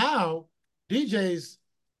now DJs,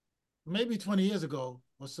 maybe 20 years ago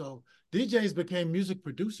or so, DJs became music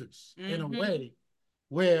producers in a way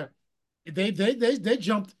where they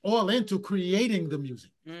jumped all into creating the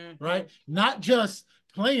music, right? Not just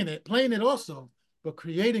playing it also, but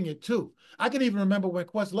creating it too. I can even remember when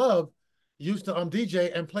Questlove used to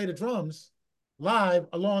DJ and play the drums live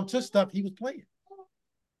along to stuff he was playing.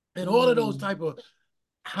 And all of those type of,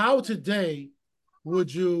 how today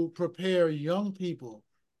would you prepare young people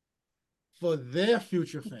for their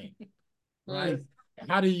future fame, right?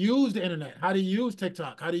 How to use the internet, how to use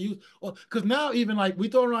TikTok, how to use, because now even like we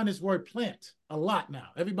throw around this word plant a lot now.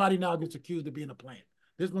 Everybody now gets accused of being a plant.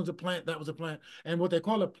 This one's a plant, that was a plant. And what they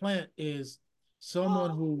call a plant is someone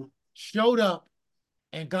who showed up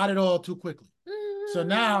and got it all too quickly. So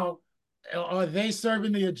now, are they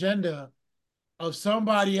serving the agenda of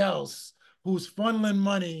somebody else who's funneling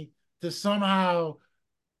money to somehow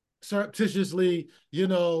surreptitiously,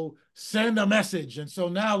 send a message? And so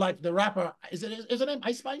now, like the rapper, is it name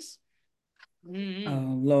Ice Spice?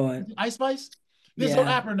 Oh Lord, Ice Spice. There's a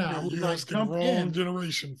rapper now who's like the wrong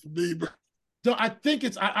generation for me, bro. So I think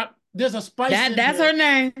it's there's a Spice. That's her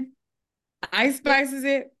name. Ice Spice is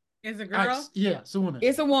it? Is a girl? It's a woman.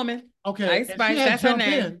 It's a woman. Okay, Ice Spice. That's her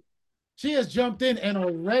name. She has jumped in, and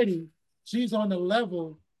already she's on the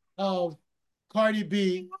level of Cardi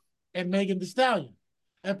B and Megan Thee Stallion.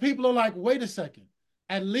 And people are like, wait a second.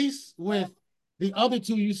 At least with the other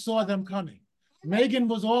two, you saw them coming. Megan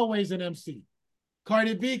was always an MC.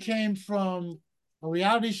 Cardi B came from a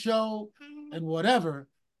reality show and whatever,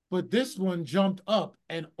 but this one jumped up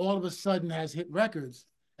and all of a sudden has hit records,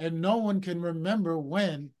 and no one can remember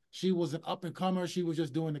when she was an up-and-comer. She was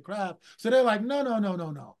just doing the craft. So they're like, no.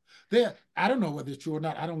 I don't know whether it's true or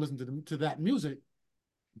not. I don't listen to that music,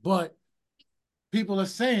 but people are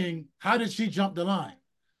saying, how did she jump the line?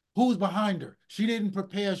 Who's behind her? She didn't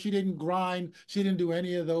prepare. She didn't grind. She didn't do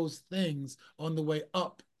any of those things on the way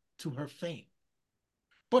up to her fame.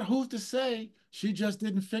 But who's to say she just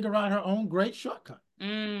didn't figure out her own great shortcut?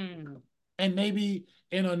 And maybe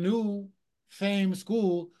in a new fame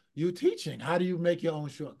school, you're teaching, how do you make your own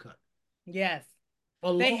shortcut? Yes.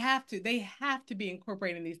 They have to be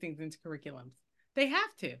incorporating these things into curriculums. They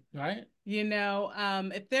have to. Right.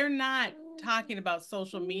 If they're not talking about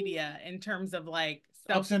social media in terms of like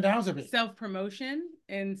ups and downs of it, self-promotion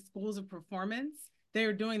in schools of performance,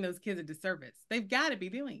 they're doing those kids a disservice. They've got to be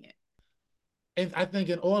doing it. And I think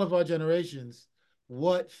in all of our generations,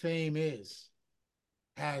 what fame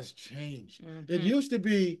has changed. It used to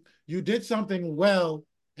be you did something well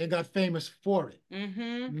and got famous for it.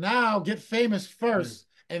 Now get famous first,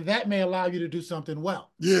 and that may allow you to do something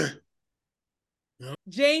well. Yeah.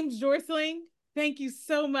 Jaymes Jorsling, Thank you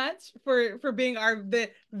so much for being the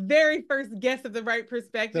very first guest of the Wright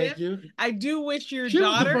Perspective. Thank you. I do wish your She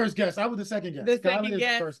daughter was the first guest. I was the second guest. The Skylar second is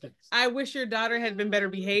guest. the first guest. I wish your daughter had been better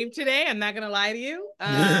behaved today. I'm not going to lie to you. So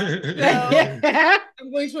I'm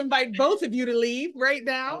going to invite both of you to leave right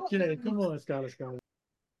now. Okay, come on, Skylar.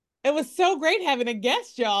 It was so great having a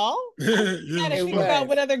guest, y'all. Yeah, gotta think about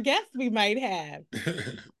what other guests we might have.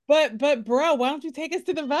 But bro, why don't you take us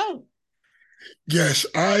to the vote? Yes,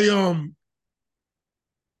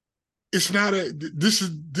 it's not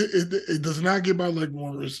it does not get my leg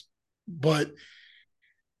warmers, but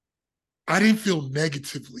I didn't feel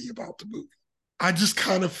negatively about the movie. I just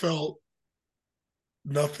kind of felt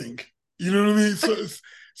nothing. You know what I mean?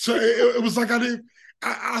 So it was like I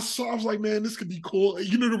was like, man, this could be cool.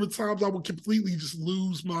 You know, there were times I would completely just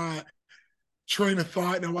lose my train of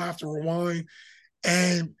thought and I would have to rewind.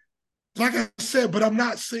 And like I said, but I'm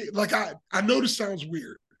not saying, like, I know this sounds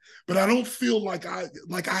weird, but I don't feel like I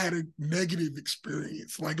had a negative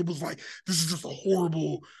experience. Like it was like, this is just a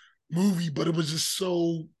horrible movie, but it was just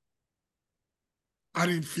so, I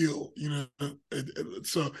didn't feel, you know,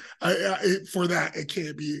 so for that, it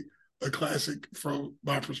can't be a classic from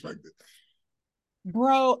my perspective.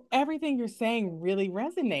 Bro, everything you're saying really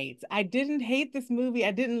resonates. I didn't hate this movie.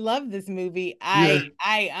 I didn't love this movie.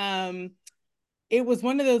 It was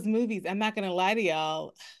one of those movies, I'm not gonna lie to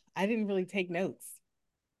y'all, I didn't really take notes.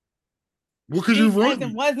 Well, because you're right.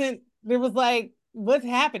 There was like, what's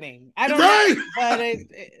happening? I don't know. But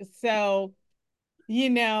so, you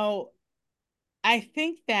know, I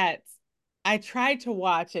think that I tried to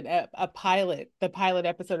watch the pilot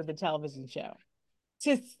episode of the television show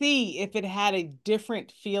to see if it had a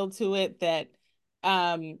different feel to it that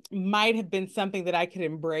might have been something that I could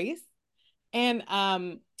embrace. And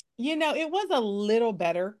you know, it was a little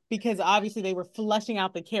better because obviously they were fleshing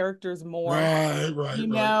out the characters more. Right. You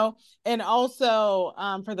know, and also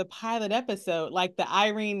for the pilot episode, like the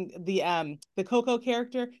Irene, the Coco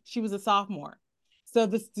character, she was a sophomore. So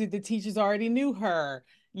the teachers already knew her,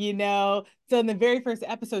 you know. So in the very first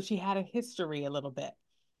episode, she had a history a little bit,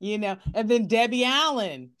 you know. And then Debbie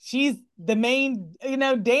Allen, she's the main, you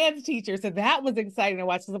know, dance teacher. So that was exciting to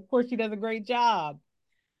watch. Because of course she does a great job.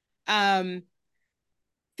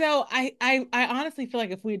 So I honestly feel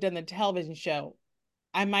like if we had done the television show,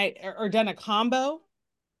 I might or done a combo,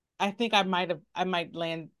 I think I might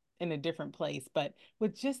land in a different place. But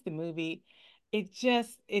with just the movie, it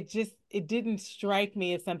didn't strike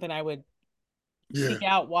me as something I would seek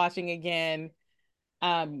out watching again.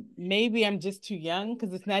 Maybe I'm just too young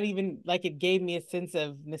because it's not even like it gave me a sense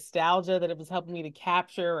of nostalgia that it was helping me to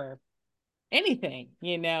capture or anything,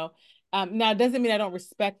 you know. Now it doesn't mean I don't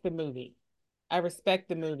respect the movie. I respect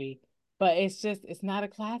the movie, but it's not a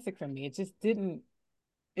classic for me. It didn't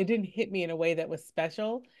hit me in a way that was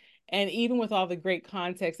special. And even with all the great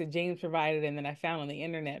context that Jaymes provided and that I found on the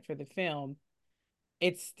internet for the film,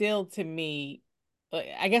 it's still, to me,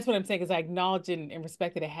 I guess what I'm saying is I acknowledge and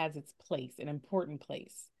respect that it has its place, an important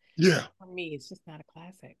place. Yeah. For me, it's just not a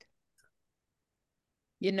classic.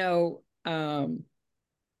 You know, the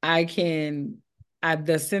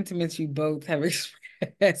sentiments you both have expressed,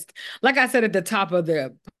 like I said at the top of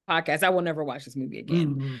the podcast, I will never watch this movie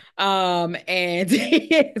again. And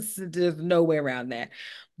there's no way around that.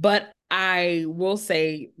 But I will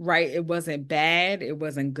say, right, it wasn't bad. It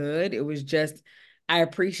wasn't good. It was just, I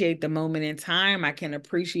appreciate the moment in time. I can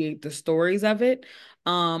appreciate the stories of it.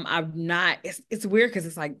 It's weird because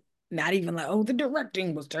it's like, not even like, oh, the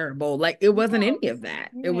directing was terrible. Like it wasn't any of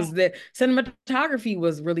that. It was the cinematography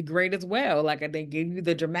was really great as well. Like they gave you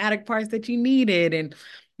the dramatic parts that you needed and,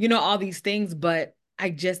 you know, all these things, but I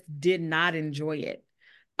just did not enjoy it.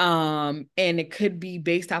 And it could be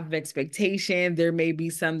based off of expectation. There may be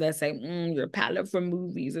some that say, your palette for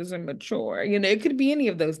movies is immature. You know, it could be any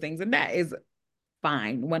of those things. And that is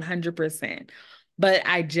fine, 100%. But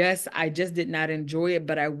I just did not enjoy it.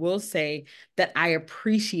 But I will say that I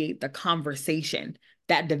appreciate the conversation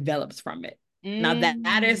that develops from it. Now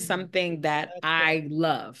that is something that I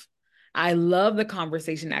love. I love the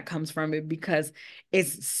conversation that comes from it because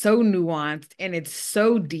it's so nuanced and it's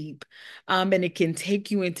so deep. And it can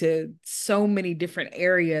take you into so many different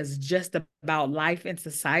areas just about life and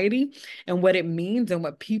society and what it means and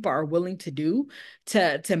what people are willing to do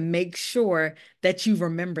to make sure that you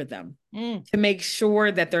remember them, to make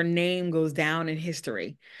sure that their name goes down in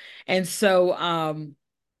history. And so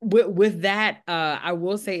with that, I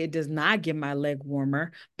will say it does not give my leg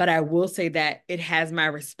warmer, but I will say that it has my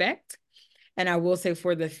respect. And I will say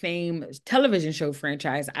for the Fame television show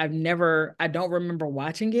franchise, I don't remember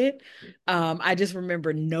watching it. I just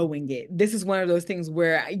remember knowing it. This is one of those things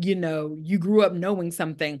where, you grew up knowing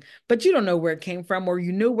something, but you don't know where it came from, or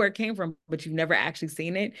you knew where it came from, but you've never actually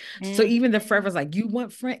seen it. So even the forever's like, you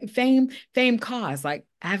want fame cause. Like,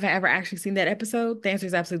 I haven't ever actually seen that episode. The answer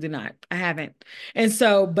is absolutely not. I haven't. And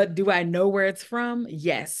so, but do I know where it's from?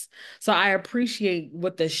 Yes. So I appreciate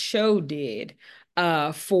what the show did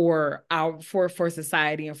for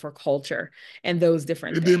society and for culture and those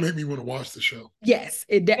different things. It did make me want to watch the show. Yes,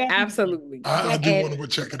 it did. Absolutely. I do want to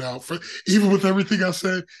check it out. Even with everything I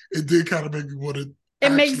said, it did kind of make me want to.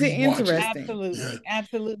 It makes it interesting.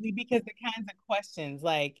 Absolutely. Because the kinds of questions,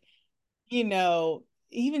 like,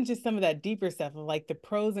 even just some of that deeper stuff of like the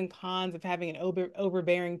pros and cons of having an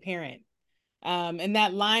overbearing parent, and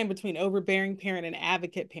that line between overbearing parent and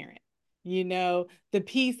advocate parent. The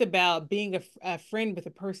piece about being a friend with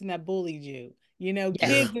a person that bullied you,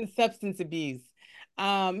 kids and substance abuse.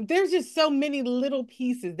 There's just so many little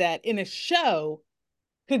pieces that in a show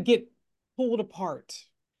could get pulled apart.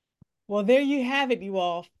 Well, there you have it, you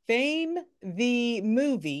all. Fame, the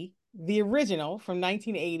movie, the original from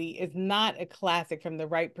 1980, is not a classic from the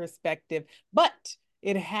Wright perspective, but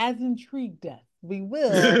it has intrigued us. We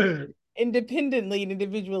will independently and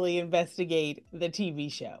individually investigate the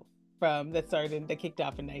TV show that kicked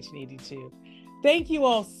off in 1982. Thank you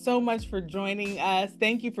all so much for joining us.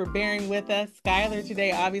 Thank you for bearing with us. Skylar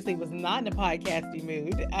today obviously was not in a podcasting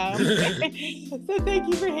mood. So thank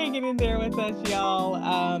you for hanging in there with us, y'all.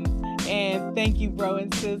 And thank you, bro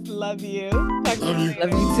and sis. Love you. Love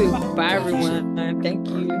you too. Bye, everyone. Thank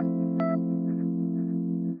you.